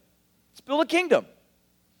kingdom. Let's build a kingdom.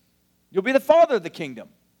 You'll be the father of the kingdom.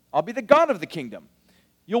 I'll be the God of the kingdom.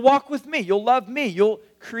 You'll walk with me. You'll love me. You'll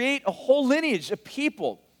create a whole lineage of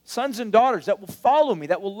people, sons and daughters that will follow me,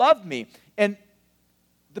 that will love me. And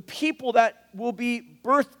the people that will be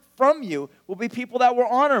birthed from you will be people that will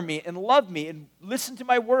honor me and love me and listen to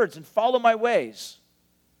my words and follow my ways.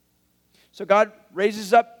 So God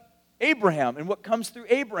raises up Abraham, and what comes through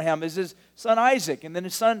Abraham is his son Isaac, and then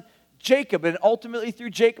his son Jacob, and ultimately through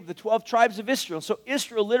Jacob, the 12 tribes of Israel. So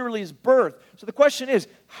Israel literally is birthed. So the question is,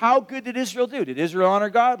 how good did Israel do? Did Israel honor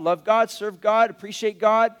God, love God, serve God, appreciate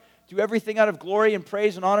God, do everything out of glory and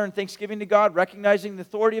praise and honor and thanksgiving to God, recognizing the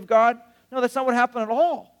authority of God? No, that's not what happened at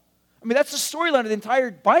all. I mean, that's the storyline of the entire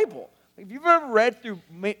Bible. Like, if you've ever read through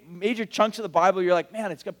major chunks of the Bible, you're like,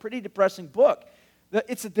 man, it's a pretty depressing book.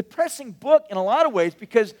 It's a depressing book in a lot of ways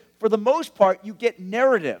because, for the most part, you get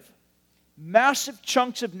narrative. Massive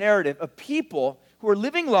chunks of narrative of people who are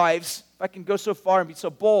living lives, if I can go so far and be so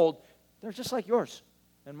bold, they're just like yours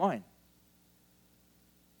and mine.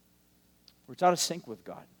 We're out of sync with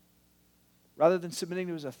God. Rather than submitting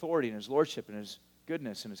to His authority and His lordship and His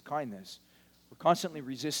goodness and His kindness, we're constantly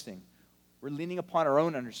resisting. We're leaning upon our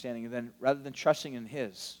own understanding rather than trusting in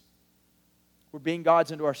His. We're being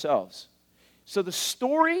gods unto ourselves. So the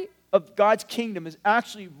story of God's kingdom is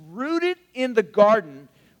actually rooted in the garden,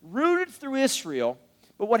 rooted through Israel.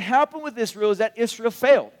 But what happened with Israel is that Israel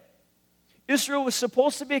failed. Israel was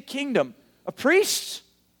supposed to be a kingdom of priests,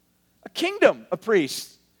 a kingdom of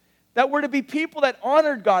priests that were to be people that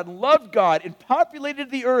honored God, loved God, and populated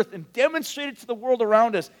the earth and demonstrated to the world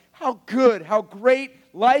around us how good, how great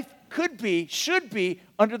life could be, should be,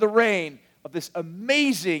 under the reign of this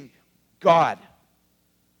amazing God.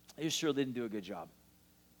 Israel didn't do a good job.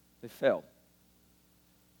 They failed.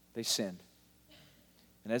 They sinned.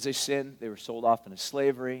 And as they sinned, they were sold off into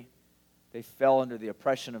slavery. They fell under the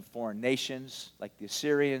oppression of foreign nations like the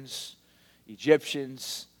Assyrians,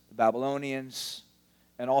 Egyptians, the Babylonians,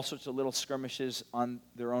 and all sorts of little skirmishes on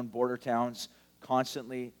their own border towns,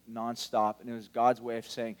 constantly, nonstop. And it was God's way of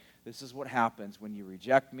saying, this is what happens when you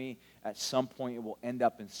reject me. At some point, it will end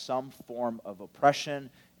up in some form of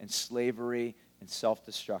oppression and slavery and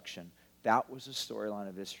self-destruction. That was the storyline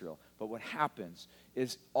of Israel. But what happens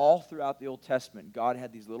is all throughout the Old Testament, God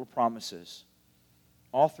had these little promises.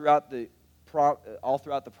 All throughout the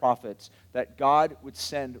prophets, that God would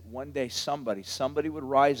send one day somebody would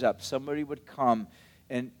rise up, somebody would come,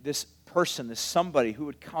 and this person, this somebody who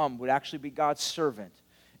would come would actually be God's servant.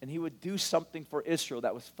 And he would do something for Israel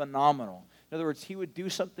that was phenomenal. In other words, he would do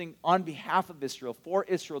something on behalf of Israel, for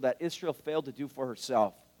Israel, that Israel failed to do for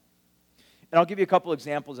herself. And I'll give you a couple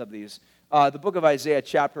examples of these. The book of Isaiah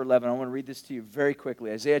chapter 11, I want to read this to you very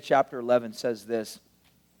quickly. Isaiah chapter 11 says this,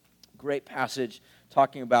 great passage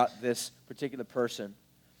talking about this particular person.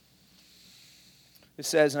 It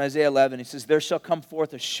says in Isaiah 11, he says, there shall come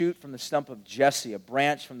forth a shoot from the stump of Jesse, a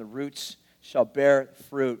branch from the roots shall bear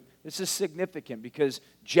fruit. This is significant because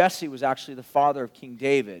Jesse was actually the father of King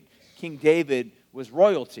David. King David was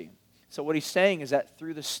royalty. So what he's saying is that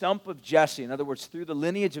through the stump of Jesse, in other words, through the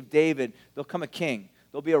lineage of David, there'll come a king.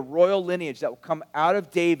 There'll be a royal lineage that will come out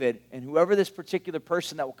of David, and whoever this particular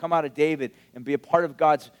person that will come out of David and be a part of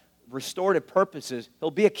God's restorative purposes,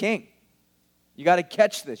 he'll be a king. You got to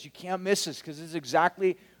catch this. You can't miss this because this is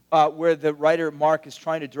exactly where the writer Mark is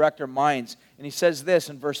trying to direct our minds. And he says this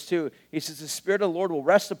in verse 2. He says, the Spirit of the Lord will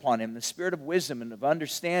rest upon him, the Spirit of wisdom and of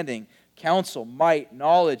understanding, counsel, might,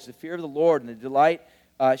 knowledge, the fear of the Lord, and the delight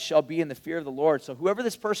shall be in the fear of the Lord. So whoever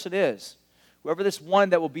this person is, whoever this one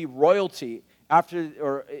that will be royalty after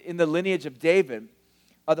or in the lineage of David,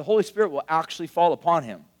 the Holy Spirit will actually fall upon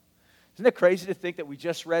him. Isn't it crazy to think that we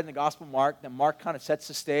just read in the Gospel of Mark, that Mark kind of sets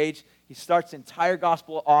the stage? He starts the entire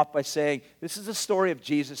Gospel off by saying, this is the story of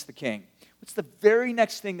Jesus the King. What's the very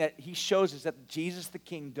next thing that he shows us that Jesus the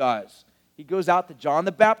King does? He goes out to John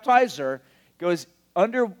the Baptizer, goes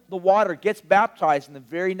under the water, gets baptized, and the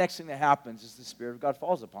very next thing that happens is the Spirit of God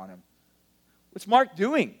falls upon him. What's Mark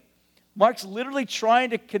doing? Mark's literally trying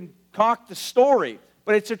to concoct the story,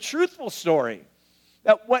 but it's a truthful story.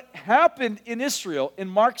 That what happened in Israel in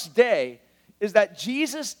Mark's day is that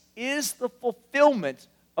Jesus is the fulfillment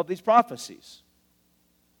of these prophecies.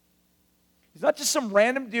 He's not just some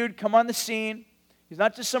random dude come on the scene. He's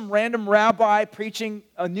not just some random rabbi preaching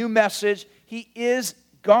a new message. He is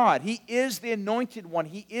God. He is the anointed one.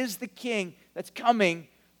 He is the king that's coming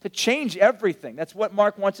to change everything. That's what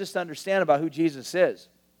Mark wants us to understand about who Jesus is.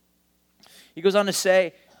 He goes on to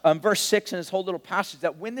say, verse 6 in his whole little passage,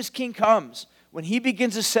 that when this king comes, when he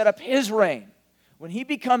begins to set up his reign, when he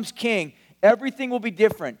becomes king, everything will be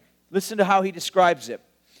different. Listen to how he describes it.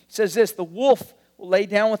 He says this, the wolf will lay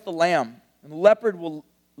down with the lamb, and the leopard will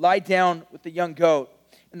lie down with the young goat,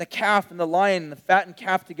 and the calf and the lion and the fattened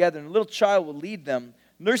calf together, and a little child will lead them.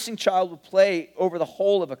 Nursing child will play over the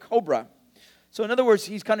hole of a cobra. So in other words,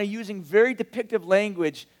 he's kind of using very depictive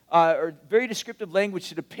language or very descriptive language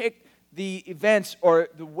to depict the events or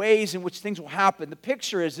the ways in which things will happen. The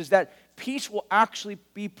picture is that peace will actually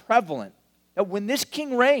be prevalent. That when this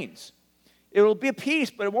king reigns, it will be a peace,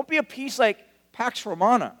 but it won't be a peace like Pax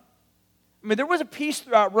Romana. I mean, there was a peace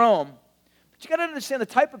throughout Rome, but you got to understand the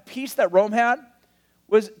type of peace that Rome had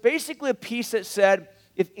was basically a peace that said,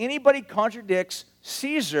 if anybody contradicts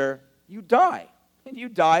Caesar, you die, and you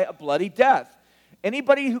die a bloody death.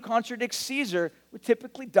 Anybody who contradicts Caesar would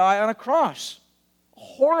typically die on a cross. A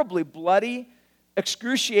horribly bloody,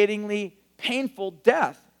 excruciatingly painful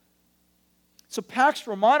death. So Pax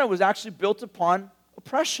Romana was actually built upon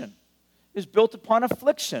oppression. It was built upon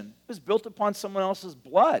affliction. It was built upon someone else's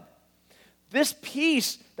blood. This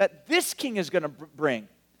peace that this king is going to bring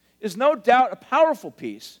is no doubt a powerful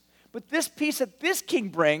peace. But this peace that this king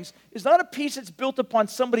brings is not a peace that's built upon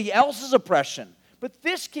somebody else's oppression. But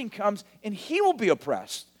this king comes and he will be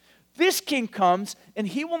oppressed. This king comes and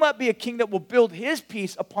he will not be a king that will build his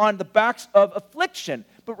peace upon the backs of affliction.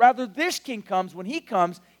 But rather this king comes, when he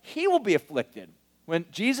comes, he will be afflicted. When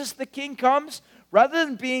Jesus the king comes, rather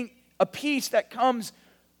than being a peace that comes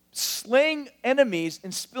slaying enemies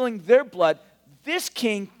and spilling their blood, this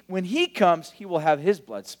king, when he comes, he will have his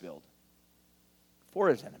blood spilled for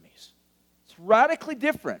his enemies. It's radically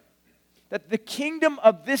different. That the kingdom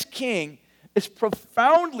of this king is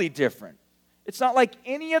profoundly different. It's not like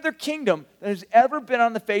any other kingdom that has ever been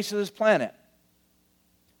on the face of this planet.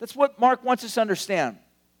 That's what Mark wants us to understand.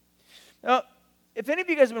 Now, if any of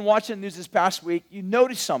you guys have been watching the news this past week, you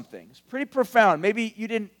noticed something. It's pretty profound. Maybe you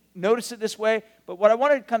didn't notice it this way, but what I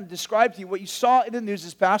want to kind of describe to you, what you saw in the news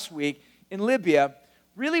this past week in Libya,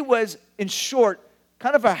 really was, in short,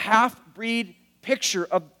 kind of a half-breed picture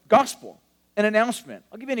of gospel, an announcement.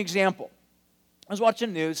 I'll give you an example. I was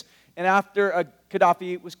watching the news, and after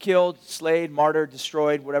Gaddafi was killed, slayed, martyred,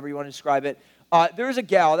 destroyed, whatever you want to describe it, there was a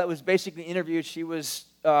gal that was basically interviewed. She was,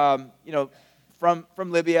 from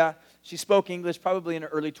Libya. She spoke English, probably in her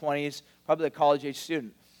early 20s, probably a college-age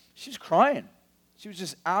student. She was crying. She was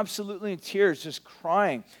just absolutely in tears, just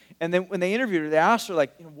crying. And then when they interviewed her, they asked her,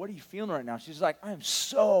 like, what are you feeling right now? She's like, I am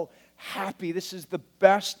so happy. This is the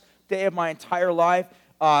best day of my entire life.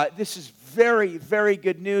 This is very, very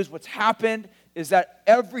good news. What's happened is that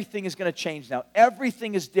everything is going to change now.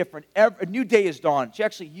 Everything is different. A new day is dawned. She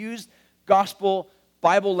actually used gospel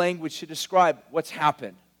Bible language to describe what's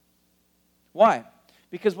happened. Why?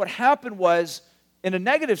 Because what happened was, in a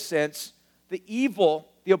negative sense, the evil,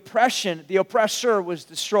 the oppression, the oppressor was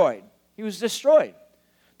destroyed. He was destroyed.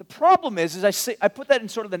 The problem is I put that in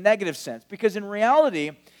sort of the negative sense, because in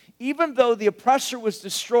reality, even though the oppressor was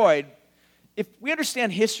destroyed, if we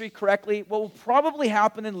understand history correctly, what will probably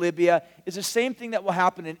happen in Libya is the same thing that will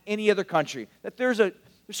happen in any other country. That there's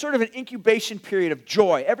sort of an incubation period of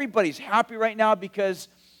joy. Everybody's happy right now because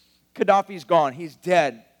Gaddafi's gone. He's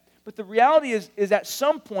dead. But the reality is at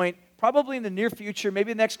some point, probably in the near future,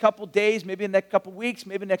 maybe the next couple days, maybe the next couple weeks,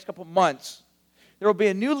 maybe the next couple months, there will be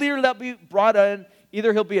a new leader that will be brought in.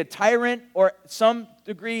 Either he'll be a tyrant or some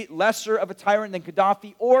degree lesser of a tyrant than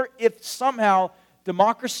Gaddafi, or if somehow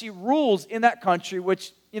democracy rules in that country,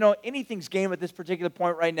 which, anything's game at this particular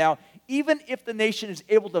point right now, even if the nation is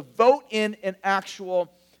able to vote in an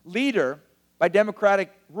actual leader by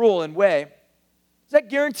democratic rule and way, does that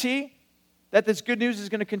guarantee that this good news is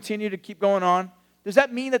going to continue to keep going on? Does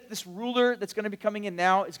that mean that this ruler that's going to be coming in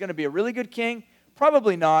now is going to be a really good king?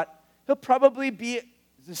 Probably not. He'll probably be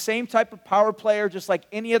the same type of power player just like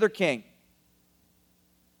any other king.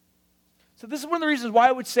 So this is one of the reasons why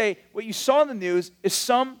I would say what you saw in the news is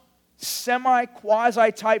some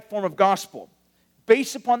semi-quasi-type form of gospel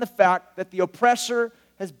based upon the fact that the oppressor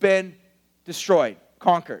has been destroyed,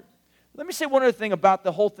 conquered. Let me say one other thing about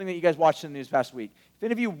the whole thing that you guys watched in the news past week. If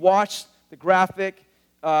any of you watched the graphic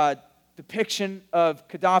depiction of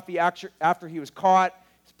Gaddafi after he was caught,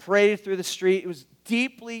 he's paraded through the street, it was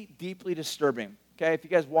deeply, deeply disturbing. Okay, if you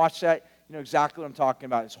guys watched that, you know exactly what I'm talking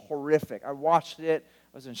about. It's horrific. I watched it.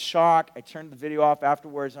 I was in shock. I turned the video off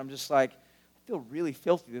afterwards. I'm just like, I feel really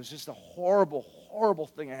filthy. It was just a horrible, horrible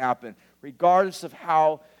thing that happened. Regardless of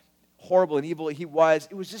how horrible and evil he was,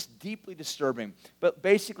 it was just deeply disturbing. But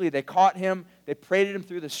basically, they caught him. They paraded him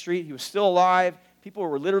through the street. He was still alive. People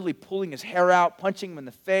were literally pulling his hair out, punching him in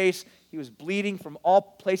the face. He was bleeding from all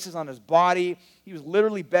places on his body. He was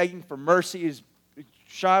literally begging for mercy. He was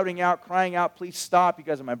shouting out, crying out, please stop, you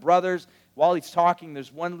guys are my brothers. While he's talking,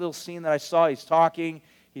 there's one little scene that I saw. He's talking.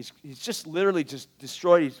 He's just literally just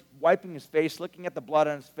destroyed. He's wiping his face, looking at the blood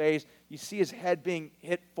on his face. You see his head being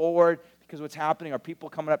hit forward because what's happening are people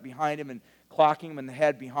coming up behind him and clocking him in the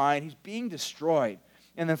head behind. He's being destroyed.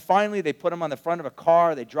 And then finally, they put him on the front of a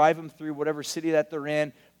car. They drive him through whatever city that they're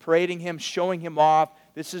in, parading him, showing him off.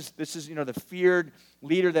 This is the feared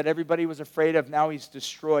leader that everybody was afraid of. Now he's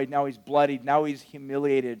destroyed. Now he's bloodied. Now he's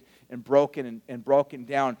humiliated and broken and broken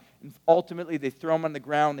down. And ultimately, they throw him on the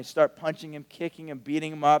ground. They start punching him, kicking him,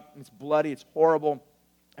 beating him up. It's bloody. It's horrible.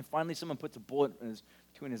 And finally, someone puts a bullet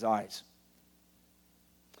between his eyes.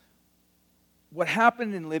 What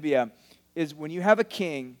happened in Libya is when you have a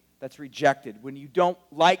king that's rejected, when you don't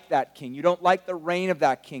like that king, you don't like the reign of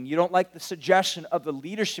that king, you don't like the suggestion of the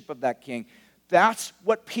leadership of that king, that's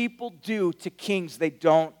what people do to kings they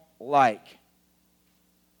don't like.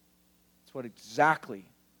 That's exactly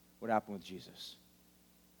what happened with Jesus.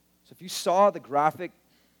 So if you saw the graphic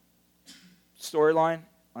storyline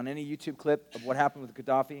on any YouTube clip of what happened with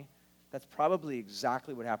Gaddafi, that's probably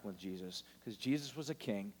exactly what happened with Jesus, because Jesus was a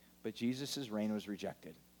king, but Jesus' reign was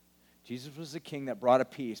rejected. Jesus was the king that brought a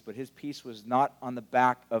peace, but his peace was not on the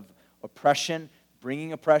back of oppression,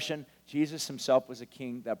 bringing oppression. Jesus himself was a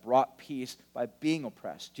king that brought peace by being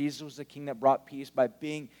oppressed. Jesus was the king that brought peace by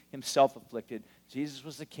being himself afflicted. Jesus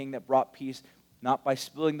was the king that brought peace not by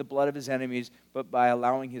spilling the blood of his enemies, but by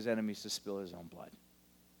allowing his enemies to spill his own blood.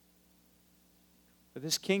 But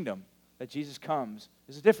this kingdom that Jesus comes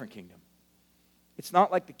is a different kingdom. It's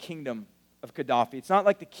not like the kingdom of Gaddafi. It's not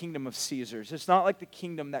like the kingdom of Caesars. It's not like the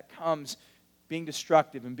kingdom that comes being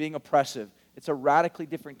destructive and being oppressive. It's a radically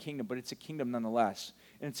different kingdom, but it's a kingdom nonetheless.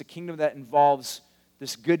 And it's a kingdom that involves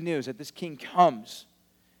this good news that this king comes.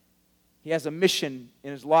 He has a mission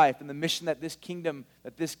in his life, and the mission that this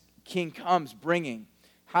king comes bringing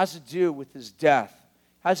has to do with his death,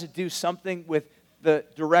 has to do something with the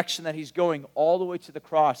direction that he's going all the way to the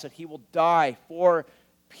cross, that he will die for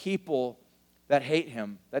people that hate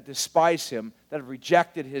him, that despise him, that have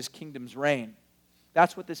rejected his kingdom's reign.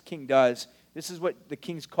 That's what this king does. This is what the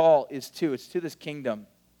king's call is to. It's to this kingdom.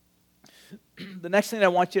 The next thing I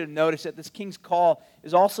want you to notice that this king's call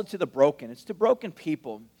is also to the broken. It's to broken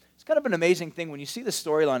people. It's kind of an amazing thing when you see the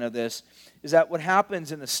storyline of this, is that what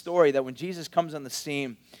happens in the story, that when Jesus comes on the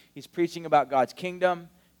scene, he's preaching about God's kingdom,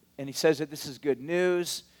 and he says that this is good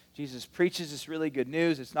news. Jesus preaches this really good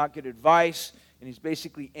news. It's not good advice. And he's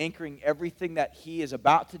basically anchoring everything that he is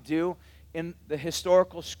about to do in the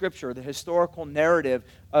historical scripture, the historical narrative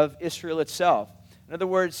of Israel itself. In other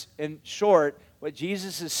words, in short, what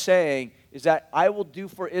Jesus is saying is that I will do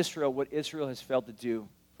for Israel what Israel has failed to do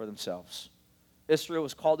for themselves. Israel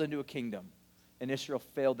was called into a kingdom, and Israel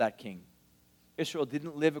failed that king. Israel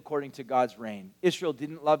didn't live according to God's reign. Israel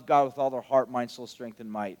didn't love God with all their heart, mind, soul, strength,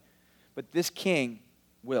 and might. But this king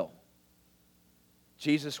will.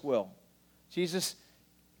 Jesus will. Jesus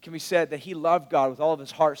can be said that he loved God with all of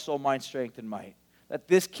his heart, soul, mind, strength, and might. That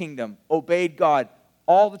this kingdom obeyed God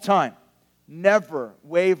all the time, never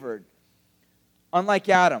wavered. Unlike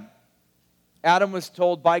Adam. Adam was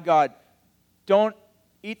told by God, don't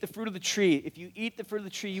eat the fruit of the tree. If you eat the fruit of the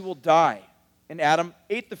tree, you will die. And Adam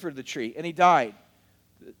ate the fruit of the tree, and he died.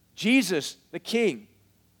 Jesus, the king,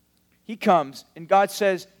 he comes, and God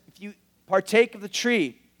says, if you partake of the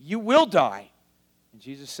tree, you will die. And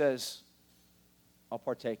Jesus says, I'll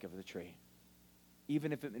partake of the tree,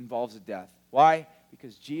 even if it involves a death. Why?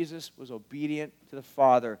 Because Jesus was obedient to the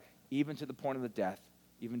Father, even to the point of the death,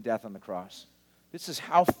 even death on the cross. This is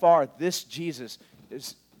how far this Jesus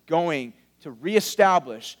is going to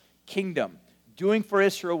reestablish kingdom, doing for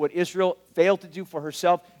Israel what Israel failed to do for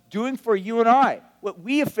herself, doing for you and I what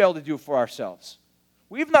we have failed to do for ourselves.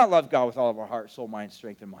 We've not loved God with all of our heart, soul, mind,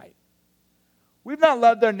 strength, and might. We've not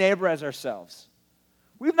loved our neighbor as ourselves.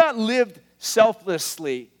 We've not lived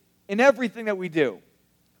selflessly in everything that we do.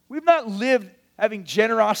 We've not lived having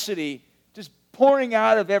generosity just pouring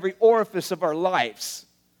out of every orifice of our lives.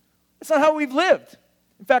 That's not how we've lived.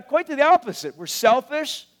 In fact, quite to the opposite. We're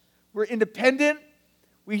selfish. We're independent.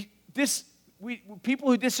 People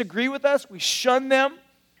who disagree with us, we shun them.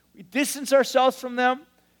 We distance ourselves from them.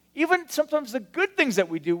 Even sometimes the good things that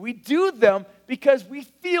we do them because we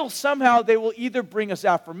feel somehow they will either bring us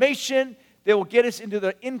affirmation, they will get us into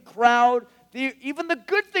the in crowd. Even the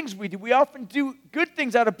good things we do, we often do good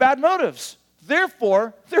things out of bad motives.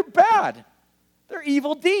 Therefore, they're bad. They're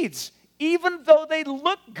evil deeds, even though they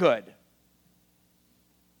look good.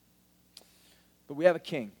 But we have a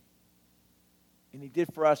king, and he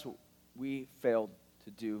did for us what we failed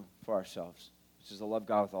to do for ourselves, which is to love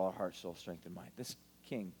God with all our heart, soul, strength, and mind. This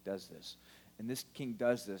king does this, and this king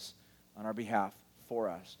does this on our behalf for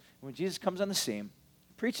us. And when Jesus comes on the scene,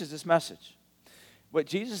 preaches this message. What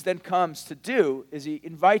Jesus then comes to do is he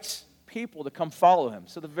invites people to come follow him.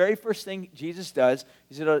 So the very first thing Jesus does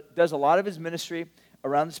is he does a lot of his ministry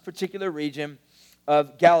around this particular region,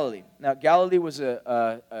 of Galilee. Now, Galilee was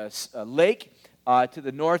a lake to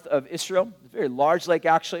the north of Israel, a very large lake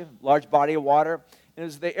actually, large body of water. And it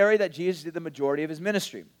was the area that Jesus did the majority of his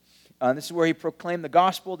ministry. This is where he proclaimed the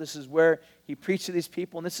gospel. This is where he preached to these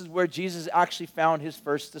people. And this is where Jesus actually found his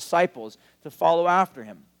first disciples to follow after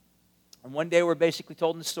him. And one day we're basically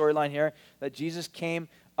told in the storyline here that Jesus came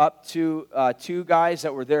up to two guys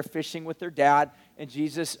that were there fishing with their dad. And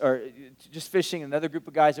Jesus, or just fishing, another group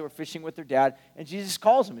of guys that were fishing with their dad. And Jesus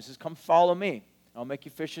calls them. He says, come follow me. I'll make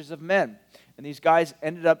you fishers of men. And these guys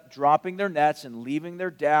ended up dropping their nets and leaving their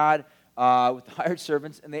dad with the hired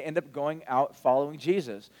servants, and they end up going out following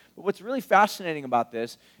Jesus. But what's really fascinating about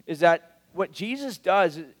this is that what Jesus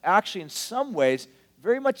does is actually in some ways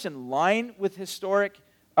very much in line with historic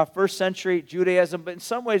first century Judaism, but in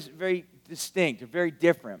some ways very distinct or very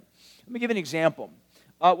different. Let me give you an example.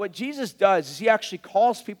 What Jesus does is he actually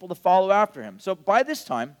calls people to follow after him. So by this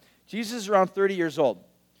time, Jesus is around 30 years old.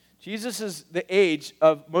 Jesus is the age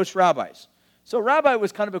of most rabbis. So a rabbi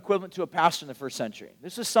was kind of equivalent to a pastor in the first century.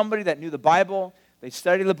 This is somebody that knew the Bible, they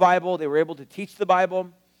studied the Bible, they were able to teach the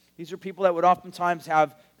Bible. These are people that would oftentimes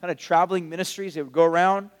have kind of traveling ministries. They would go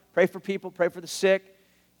around, pray for people, pray for the sick,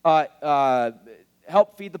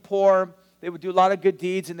 help feed the poor. They would do a lot of good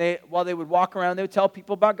deeds, and while they would walk around, they would tell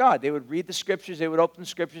people about God. They would read the scriptures, they would open the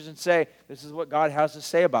scriptures and say, this is what God has to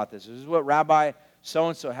say about this. This is what Rabbi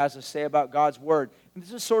so-and-so has to say about God's word. And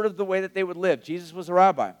this is sort of the way that they would live. Jesus was a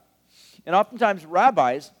rabbi. And oftentimes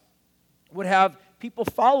rabbis would have people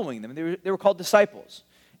following them. They were called disciples.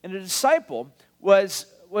 And a disciple was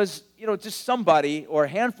just somebody or a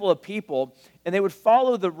handful of people, and they would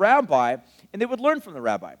follow the rabbi, and they would learn from the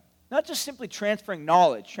rabbi. Not just simply transferring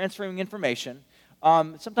knowledge, transferring information.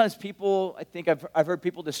 Sometimes people, I think I've heard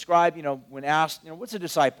people describe, when asked, what's a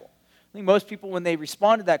disciple? I think most people, when they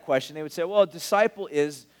respond to that question, they would say, well, a disciple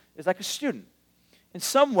is like a student. In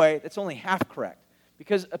some way, that's only half correct.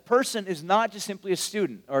 Because a person is not just simply a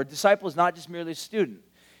student, or a disciple is not just merely a student.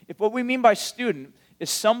 If what we mean by student is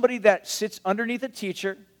somebody that sits underneath a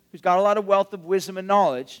teacher who's got a lot of wealth of wisdom and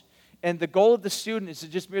knowledge, and the goal of the student is to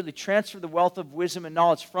just merely transfer the wealth of wisdom and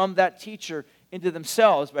knowledge from that teacher into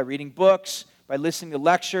themselves by reading books, by listening to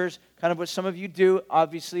lectures, kind of what some of you do,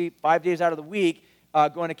 obviously, 5 days out of the week,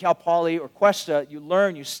 going to Cal Poly or Cuesta, you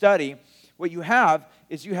learn, you study. What you have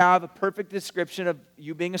is you have a perfect description of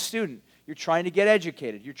you being a student. You're trying to get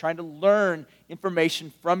educated. You're trying to learn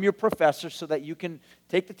information from your professor so that you can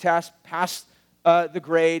take the test, pass the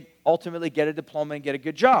grade, ultimately get a diploma and get a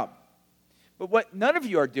good job. But what none of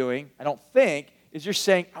you are doing, I don't think, is you're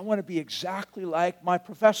saying, I want to be exactly like my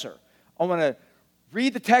professor. I want to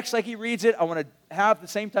read the text like he reads it. I want to have the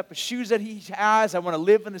same type of shoes that he has. I want to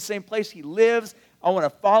live in the same place he lives. I want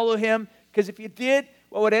to follow him. Because if you did,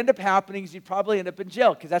 what would end up happening is you'd probably end up in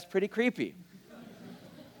jail, because that's pretty creepy.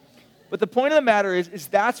 But the point of the matter is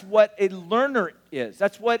that's what a learner is.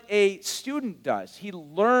 That's what a student does. He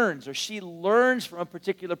learns or she learns from a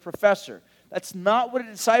particular professor. That's not what a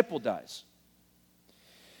disciple does.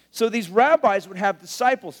 So these rabbis would have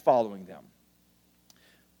disciples following them.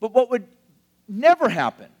 But what would never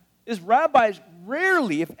happen is rabbis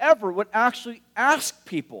rarely, if ever, would actually ask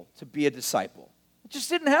people to be a disciple. It just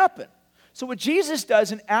didn't happen. So what Jesus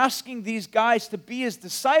does in asking these guys to be his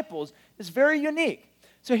disciples is very unique.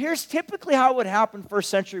 So here's typically how it would happen first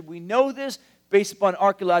century. We know this based upon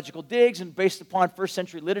archaeological digs and based upon first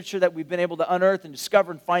century literature that we've been able to unearth and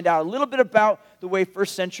discover and find out a little bit about the way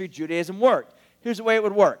first century Judaism worked. Here's the way it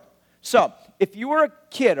would work. So if you were a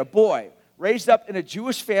kid, a boy, raised up in a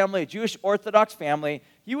Jewish family, a Jewish Orthodox family,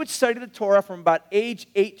 you would study the Torah from about age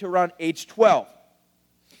 8 to around age 12.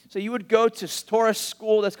 So you would go to Torah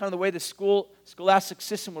school. That's kind of the way the scholastic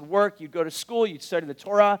system would work. You'd go to school, you'd study the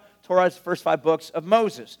Torah. Torah is the first 5 books of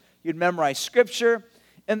Moses. You'd memorize Scripture.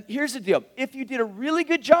 And here's the deal. If you did a really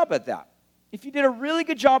good job at that,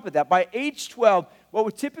 by age 12, what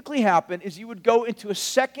would typically happen is you would go into a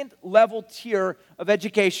second level tier of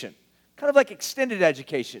education, kind of like extended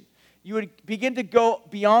education. You would begin to go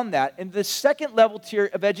beyond that. And the second level tier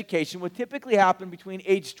of education would typically happen between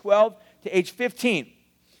age 12 to age 15.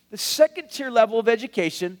 The second tier level of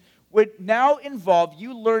education would now involve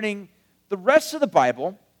you learning the rest of the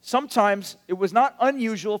Bible. Sometimes it was not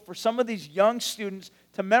unusual for some of these young students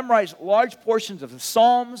to memorize large portions of the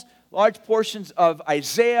Psalms, large portions of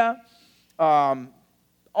Isaiah, all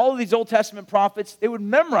of these Old Testament prophets. They would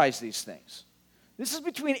memorize these things. This is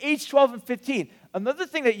between age 12 and 15. Another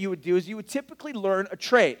thing that you would do is you would typically learn a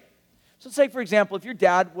trade. So let's say, for example, if your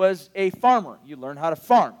dad was a farmer, you learn how to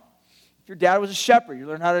farm. If your dad was a shepherd, you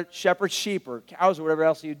learn how to shepherd sheep or cows or whatever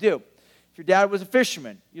else you do. If your dad was a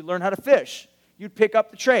fisherman, you learn how to fish. You'd pick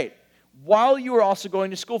up the trade. while you were also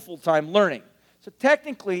going to school full-time learning. So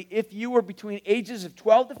technically, if you were between ages of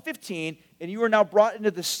 12 to 15 and you were now brought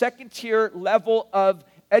into the second tier level of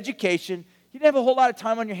education, you didn't have a whole lot of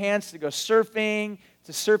time on your hands to go surfing,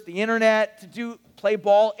 to surf the internet, to play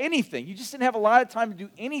ball, anything. You just didn't have a lot of time to do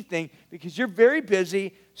anything because you're very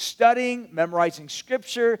busy studying, memorizing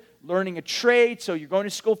Scripture, learning a trade. So you're going to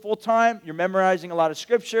school full time, you're memorizing a lot of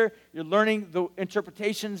Scripture, you're learning the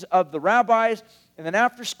interpretations of the rabbis, and then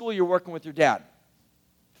after school you're working with your dad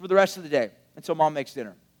for the rest of the day until mom makes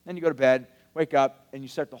dinner. Then you go to bed, wake up, and you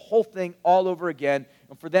start the whole thing all over again.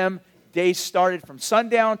 And for them, days started from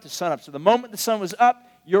sundown to sunup. So the moment the sun was up,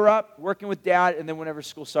 you're up working with dad, and then whenever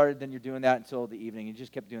school started, then you're doing that until the evening. You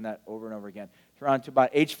just kept doing that over and over again, around to about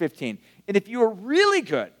age 15. And if you were really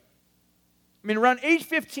good, around age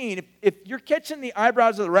 15, if you're catching the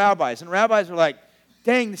eyebrows of the rabbis, and rabbis are like,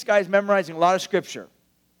 dang, this guy's memorizing a lot of Scripture.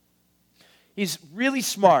 He's really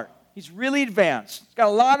smart. He's really advanced. He's got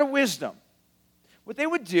a lot of wisdom. What they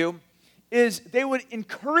would do is they would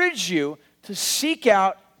encourage you to seek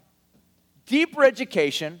out deeper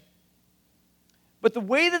education. But the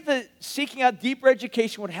way that the seeking out deeper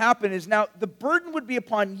education would happen is now the burden would be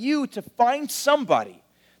upon you to find somebody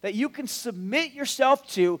that you can submit yourself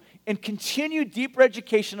to and continue deeper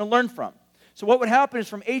education to learn from. So what would happen is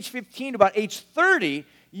from age 15 to about age 30,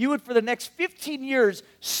 you would for the next 15 years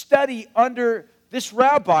study under this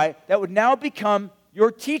rabbi that would now become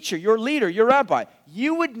your teacher, your leader, your rabbi.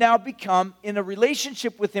 You would now become in a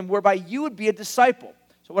relationship with him whereby you would be a disciple.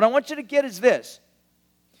 So what I want you to get is this,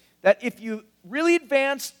 that if you really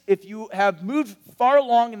advanced, if you have moved far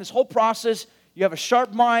along in this whole process, you have a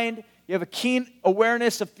sharp mind, you have a keen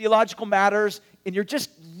awareness of theological matters, and you're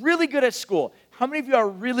just really good at school. How many of you are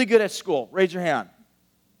really good at school? Raise your hand.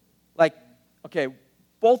 Okay,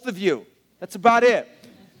 both of you. That's about it.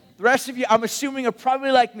 The rest of you, I'm assuming, are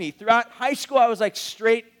probably like me. Throughout high school, I was like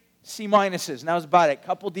straight C minuses, and that was about it, a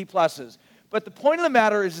couple D pluses. But the point of the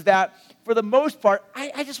matter is that, for the most part,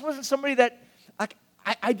 I just wasn't somebody that,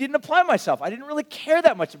 I didn't apply myself. I didn't really care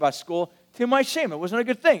that much about school, to my shame. It wasn't a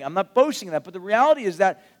good thing. I'm not boasting of that. But the reality is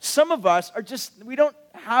that some of us we don't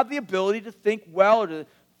have the ability to think well or to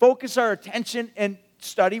focus our attention and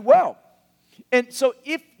study well. And so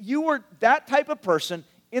if you were that type of person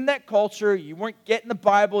in that culture, you weren't getting the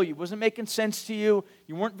Bible, it wasn't making sense to you,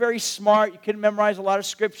 you weren't very smart, you couldn't memorize a lot of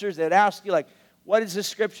scriptures, they'd ask you, what is this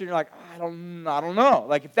scripture? And you're like, I don't know.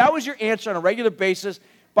 If that was your answer on a regular basis,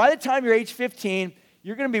 by the time you're age 15,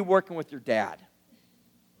 you're going to be working with your dad.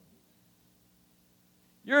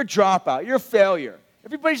 You're a dropout. You're a failure.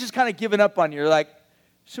 Everybody's just kind of giving up on you. You're like,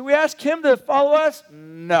 should we ask him to follow us?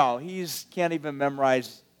 No, he can't even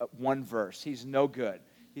memorize one verse. He's no good.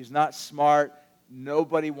 He's not smart.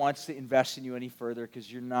 Nobody wants to invest in you any further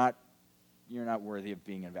because you're not worthy of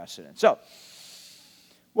being invested in. So,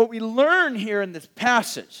 what we learn here in this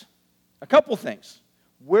passage, a couple things.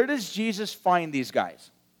 Where does Jesus find these guys?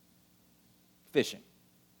 Fishing.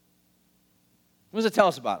 What does it tell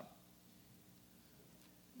us about them?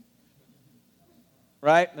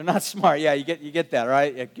 Right? They're not smart. Yeah, you get that, all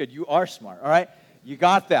right? Yeah, good. You are smart, all right? You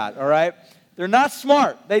got that, all right? They're not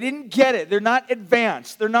smart. They didn't get it. They're not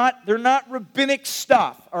advanced. They're not rabbinic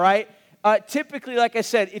stuff, all right? Typically, like I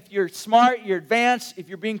said, if you're smart, you're advanced, if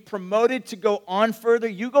you're being promoted to go on further,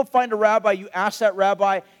 you go find a rabbi, you ask that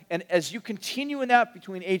rabbi, and as you continue in that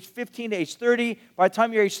between age 15 to age 30, by the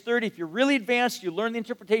time you're age 30, if you're really advanced, you learn the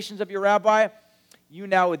interpretations of your rabbi, you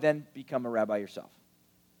now would then become a rabbi yourself.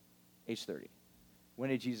 Age 30. When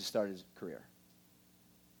did Jesus start his career?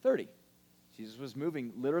 30. Jesus was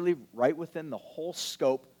moving literally right within the whole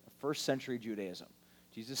scope of first century Judaism.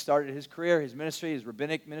 Jesus started his career, his ministry, his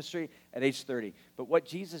rabbinic ministry at age 30. But what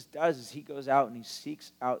Jesus does is he goes out and he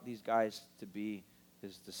seeks out these guys to be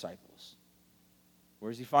his disciples.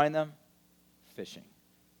 Where does he find them? Fishing.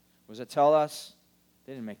 What does it tell us?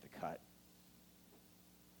 They didn't make the cut.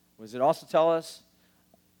 What does it also tell us?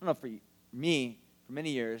 I don't know, for me, for many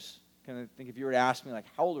years, kind of think if you were to ask me,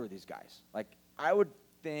 how old are these guys? I would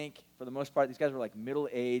think, for the most part, these guys were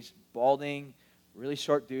middle-aged, balding, really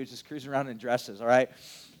short dudes just cruising around in dresses, all right?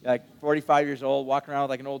 45 years old, walking around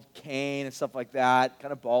with an old cane and stuff like that,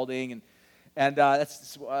 kind of balding, and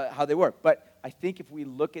that's how they were. But I think if we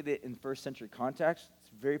look at it in first century context, it's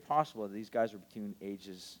very possible that these guys were between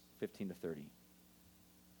ages 15 to 30. Can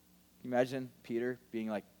you imagine Peter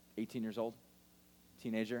being 18 years old,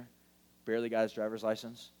 teenager, barely got his driver's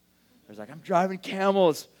license? He's like, I'm driving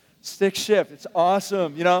camels, stick shift, it's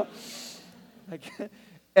awesome,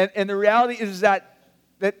 And the reality is that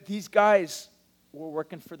these guys were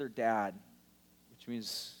working for their dad, which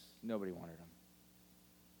means nobody wanted them.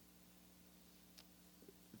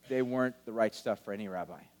 they weren't the right stuff for any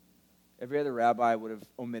rabbi. Every other rabbi would have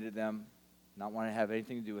omitted them, not want to have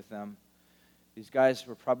anything to do with them. These guys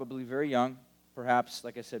were probably very young, perhaps,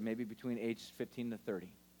 like I said, maybe between ages 15 to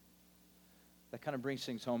 30. That kind of brings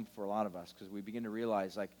things home for a lot of us, because we begin to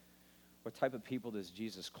realize, like, what type of people does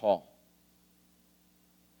Jesus call?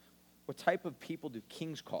 What type of people do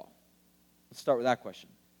kings call? Let's start with that question.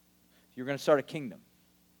 If you're going to start a kingdom,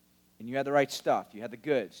 and you had the right stuff, you had the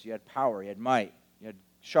goods, you had power, you had might, you had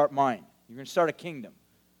sharp mind, you're going to start a kingdom.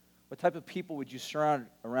 What type of people would you surround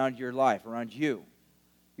around your life, around you?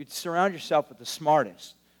 You'd surround yourself with the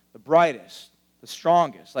smartest, the brightest, the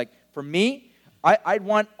strongest. Like, for me, I'd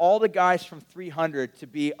want all the guys from 300 to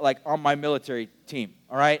be, like, on my military team,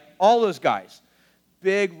 all right? All those guys.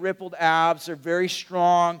 Big, rippled abs, they're very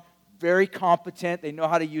strong, very competent. They know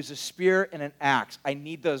how to use a spear and an axe. I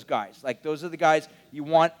need those guys. Like, those are the guys you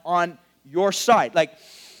want on your side. Like,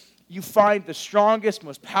 you find the strongest,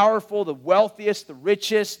 most powerful, the wealthiest, the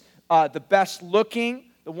richest, the best looking,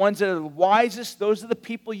 the ones that are the wisest. Those are the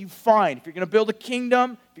people you find. If you're going to build a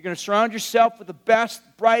kingdom, if you're going to surround yourself with the best,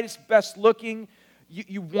 brightest, best looking,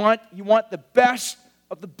 you want the best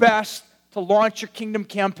of the best to launch your kingdom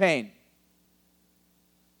campaign.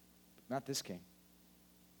 But not this king.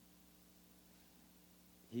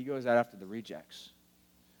 He goes out after the rejects,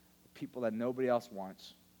 the people that nobody else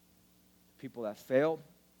wants, the people that failed,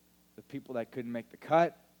 the people that couldn't make the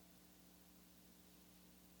cut.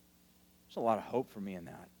 There's a lot of hope for me in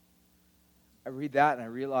that. I read that and I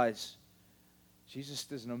realize Jesus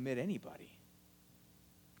doesn't omit anybody.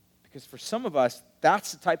 Because for some of us,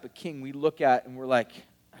 that's the type of king we look at and we're like,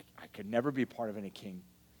 I could never be part of any king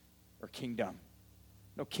or kingdom.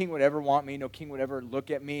 No king would ever want me. No king would ever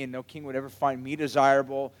look at me. And no king would ever find me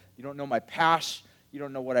desirable. You don't know my past. You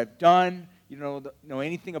don't know what I've done. You don't know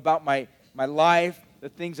anything about my life, the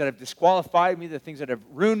things that have disqualified me, the things that have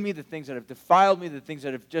ruined me, the things that have defiled me, the things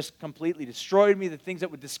that have just completely destroyed me, the things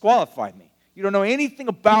that would disqualify me. You don't know anything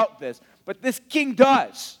about this, but this king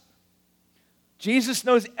does. Jesus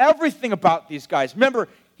knows everything about these guys. Remember,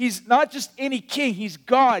 he's not just any king, he's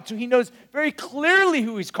God, so he knows very clearly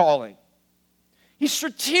who he's calling. He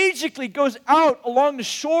strategically goes out along the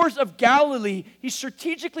shores of Galilee. He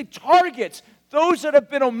strategically targets those that have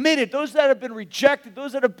been omitted, those that have been rejected,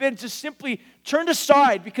 those that have been just simply turned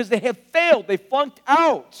aside because they have failed, they flunked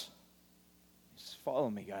out. Just follow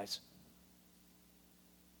me, guys.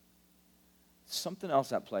 Something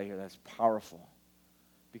else at play here that's powerful.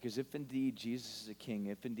 Because if indeed Jesus is a king,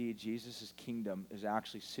 if indeed Jesus' kingdom is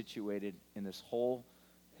actually situated in this whole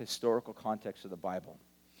historical context of the Bible,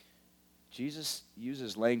 Jesus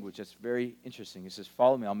uses language that's very interesting. He says,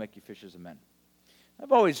 follow me, I'll make you fishers of men.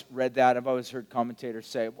 I've always read that. I've always heard commentators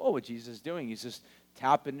say, whoa, what Jesus is doing, he's just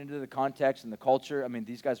tapping into the context and the culture. I mean,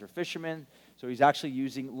 these guys are fishermen, so he's actually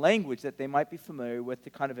using language that they might be familiar with to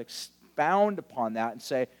kind of expound upon that and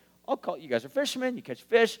say, I'll call you guys are fishermen, you catch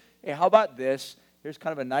fish. Hey, how about this? Here's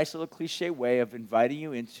kind of a nice little cliche way of inviting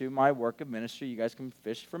you into my work of ministry. You guys can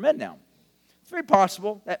fish for men now. It's very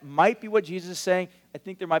possible. That might be what Jesus is saying. I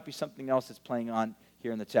think there might be something else that's playing on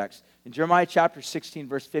here in the text. In Jeremiah chapter 16,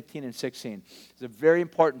 verse 15 and 16, it's a very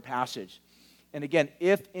important passage. And again,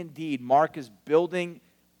 if indeed Mark is building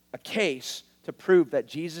a case to prove that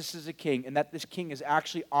Jesus is a king and that this king is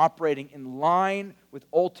actually operating in line with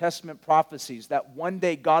Old Testament prophecies, that one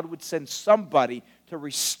day God would send somebody to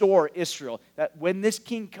restore Israel, that when this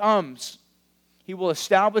king comes, he will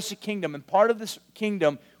establish a kingdom, and part of this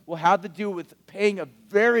kingdom will have to do with paying a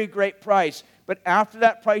very great price. But after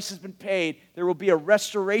that price has been paid, there will be a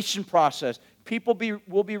restoration process. People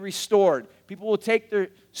will be restored. People will take their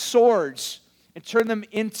swords and turn them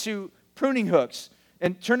into pruning hooks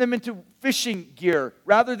and turn them into fishing gear.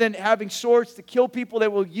 Rather than having swords to kill people, they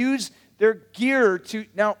will use their gear to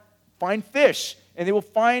now find fish. And they will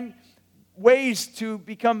find ways to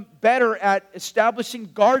become better at establishing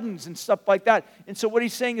gardens and stuff like that. And so what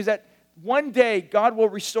he's saying is that one day God will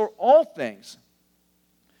restore all things.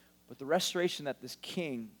 But the restoration that this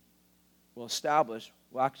king will establish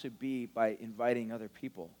will actually be by inviting other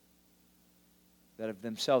people that have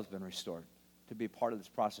themselves been restored to be part of this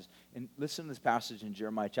process. And listen to this passage in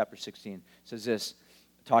Jeremiah chapter 16. It says this,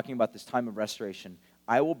 talking about this time of restoration.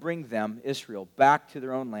 I will bring them, Israel, back to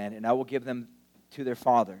their own land, and I will give them to their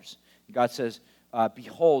fathers. And God says,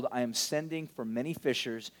 behold, I am sending for many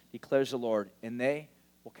fishers, declares the Lord, and they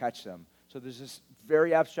will catch them. So there's this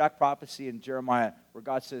very abstract prophecy in Jeremiah where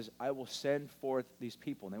God says, I will send forth these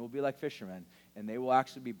people, and they will be like fishermen, and they will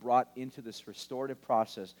actually be brought into this restorative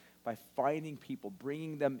process by finding people,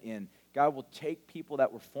 bringing them in. God will take people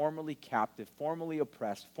that were formerly captive, formerly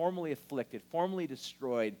oppressed, formerly afflicted, formerly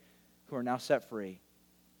destroyed, who are now set free,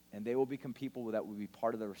 and they will become people that will be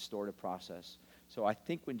part of the restorative process. So I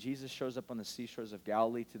think when Jesus shows up on the seashores of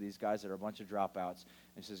Galilee to these guys that are a bunch of dropouts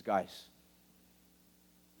and says, guys,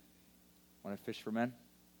 want to fish for men?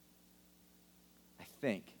 I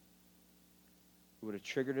think it would have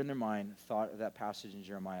triggered in their mind the thought of that passage in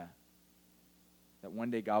Jeremiah, that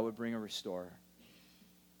one day God would bring a restorer,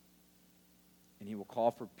 and he will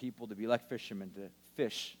call for people to be like fishermen, to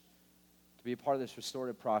fish, to be a part of this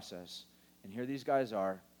restorative process. And here these guys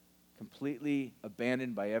are, completely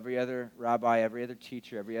abandoned by every other rabbi, every other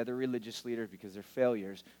teacher, every other religious leader because they're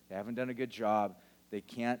failures. They haven't done a good job. They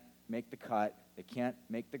can't make the cut. They can't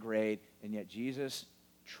make the grade. And yet Jesus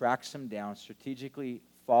tracks them down, strategically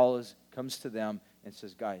follows, comes to them, and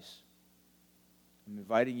says, guys, I'm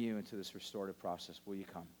inviting you into this restorative process. Will you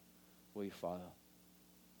come? Will you follow?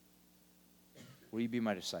 Will you be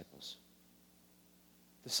my disciples?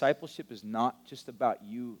 Discipleship is not just about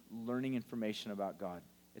you learning information about God.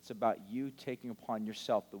 It's about you taking upon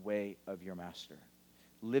yourself the way of your master,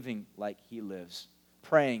 living like he lives,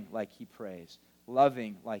 praying like he prays,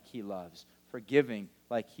 loving like he loves, forgiving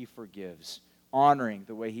like he forgives, honoring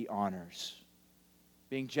the way he honors,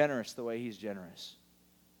 being generous the way he's generous.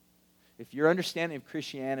 If your understanding of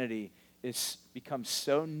Christianity is becomes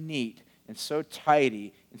so neat and so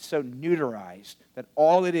tidy and so neuterized that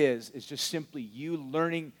all it is just simply you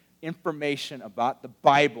learning information about the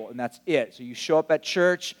Bible, and that's it. So you show up at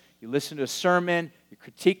church, you listen to a sermon, you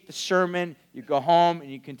critique the sermon, you go home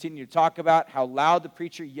and you continue to talk about how loud the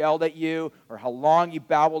preacher yelled at you, or how long you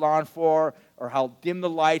babbled on for, or how dim the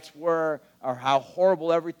lights were, or how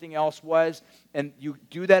horrible everything else was, and you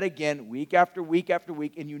do that again week after week after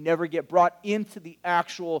week, and you never get brought into the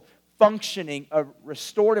actual functioning of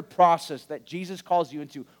restorative process that Jesus calls you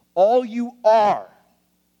into. All you are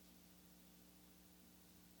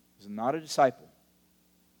is not a disciple.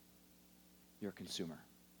 You're a consumer.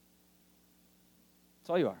 That's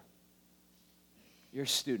all you are. You're a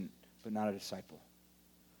student, but not a disciple.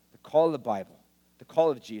 The call of the Bible, the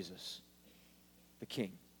call of Jesus, the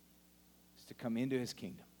King, is to come into his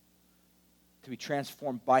kingdom, to be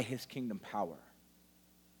transformed by his kingdom power,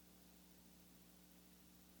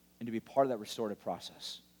 and to be part of that restorative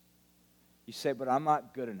process. You say, but I'm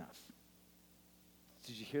not good enough.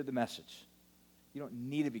 Did you hear the message? You don't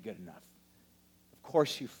need to be good enough. Of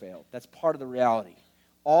course you failed. That's part of the reality.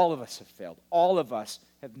 All of us have failed. All of us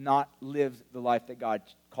have not lived the life that God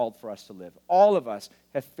called for us to live. All of us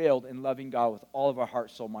have failed in loving God with all of our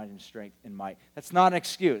heart, soul, mind, and strength and might. That's not an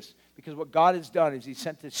excuse, because what God has done is he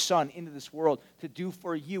sent his Son into this world to do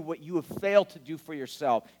for you what you have failed to do for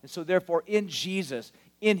yourself. And so therefore, in Jesus,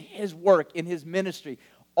 in his work, in his ministry,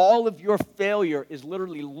 all of your failure is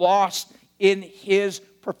literally lost in his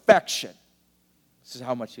perfection. This is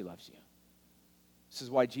how much he loves you. This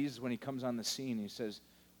is why Jesus, when he comes on the scene, he says,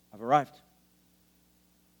 I've arrived.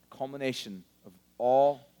 The culmination of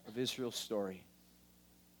all of Israel's story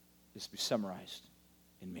is to be summarized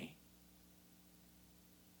in me.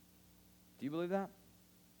 Do you believe that?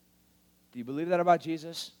 Do you believe that about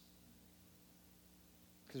Jesus?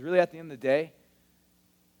 Because really, at the end of the day,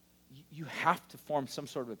 you have to form some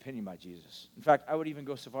sort of opinion about Jesus. In fact, I would even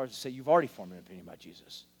go so far as to say you've already formed an opinion about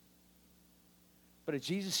Jesus. But a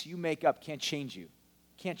Jesus you make up can't change you.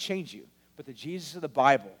 Can't change you. But the Jesus of the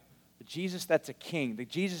Bible, the Jesus that's a king, the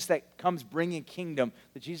Jesus that comes bringing kingdom,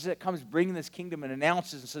 the Jesus that comes bringing this kingdom and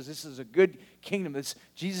announces and says this is a good kingdom, this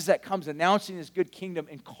Jesus that comes announcing this good kingdom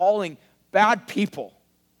and calling bad people,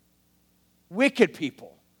 wicked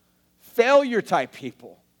people, failure-type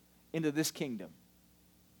people into this kingdom.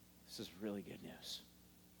 This is really good news.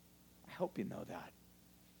 I hope you know that.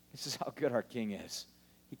 This is how good our King is.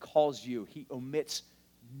 He calls you. He omits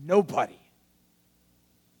nobody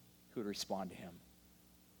who would respond to him.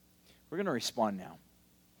 We're going to respond now.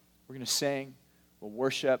 We're going to sing. We'll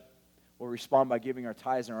worship. We'll respond by giving our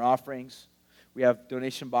tithes and our offerings. We have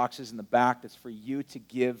donation boxes in the back that's for you to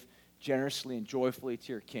give generously and joyfully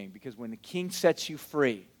to your King. Because when the King sets you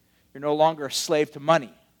free, you're no longer a slave to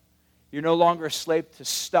money. You're no longer a slave to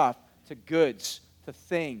stuff, to goods, to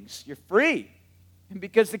things. You're free. And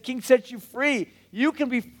because the King sets you free, you can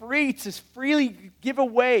be free to freely give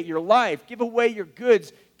away your life, give away your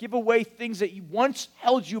goods, give away things that you once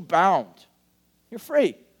held you bound. You're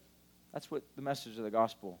free. That's what the message of the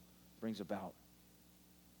gospel brings about.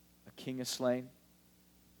 A king is slain,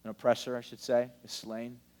 an oppressor, I should say, is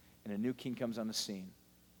slain, and a new king comes on the scene.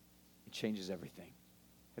 It changes everything.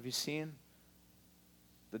 Have you seen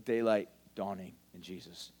the daylight dawning in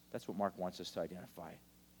Jesus? That's what Mark wants us to identify.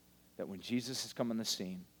 That when Jesus has come on the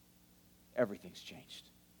scene, everything's changed.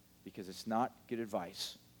 Because it's not good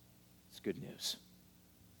advice, it's good news.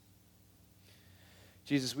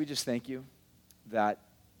 Jesus, we just thank you that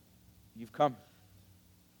you've come.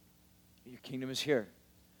 Your kingdom is here.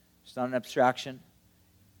 It's not an abstraction.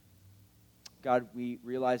 God, we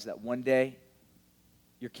realize that one day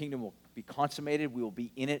your kingdom will be consummated. We will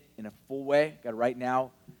be in it in a full way. God, right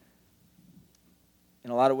now,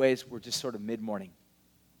 in a lot of ways, we're just sort of mid-morning.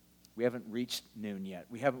 We haven't reached noon yet.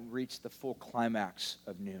 We haven't reached the full climax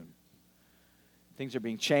of noon. Things are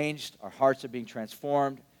being changed. Our hearts are being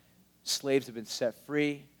transformed. Slaves have been set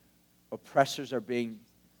free. Oppressors are being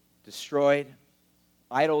destroyed.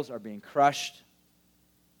 Idols are being crushed.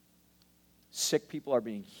 Sick people are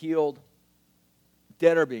being healed.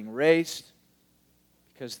 Dead are being raised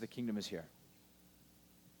because the kingdom is here.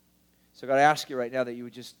 So God, I ask you right now that you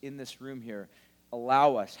would just, in this room here,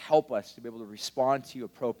 allow us, help us to be able to respond to you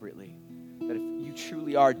appropriately. That if you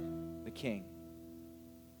truly are the King,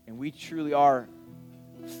 and we truly are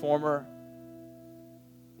former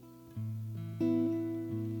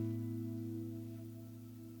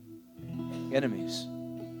enemies,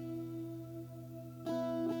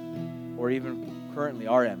 or even currently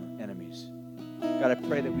are enemies, God, I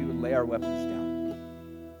pray that we would lay our weapons down,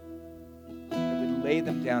 that we'd lay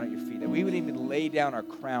them down at your feet, that we would even lay down our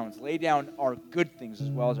crowns, lay down our good things as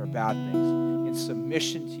well as our bad things in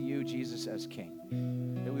submission to you, Jesus, as King,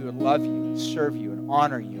 that we would love you and serve you and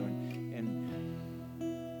honor you and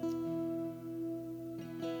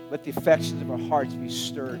let the affections of our hearts be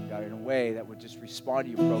stirred, God, in a way that would just respond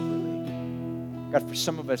to you appropriately. God, for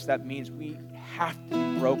some of us, that means we have to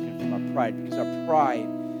be broken from our pride, because our pride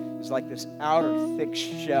is like this outer thick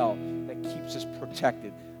shell that keeps us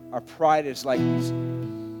protected. Our pride is like these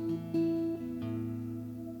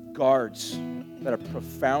guards that are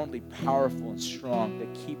profoundly powerful and strong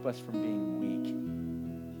that keep us from being weak.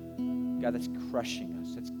 God, that's crushing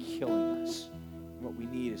us. That's killing us. And what we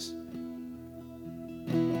need is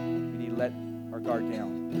we need to let our guard down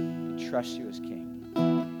and trust you as King.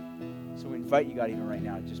 So we invite you, God, even right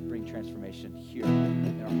now, to just bring transformation here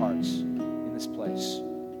in our hearts, in this place,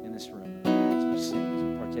 in this room, as we sing, as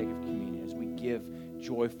we partake of communion, as we give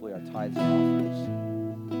joyfully our tithes and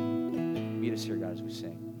offerings. Meet us here, God, as we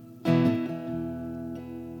sing.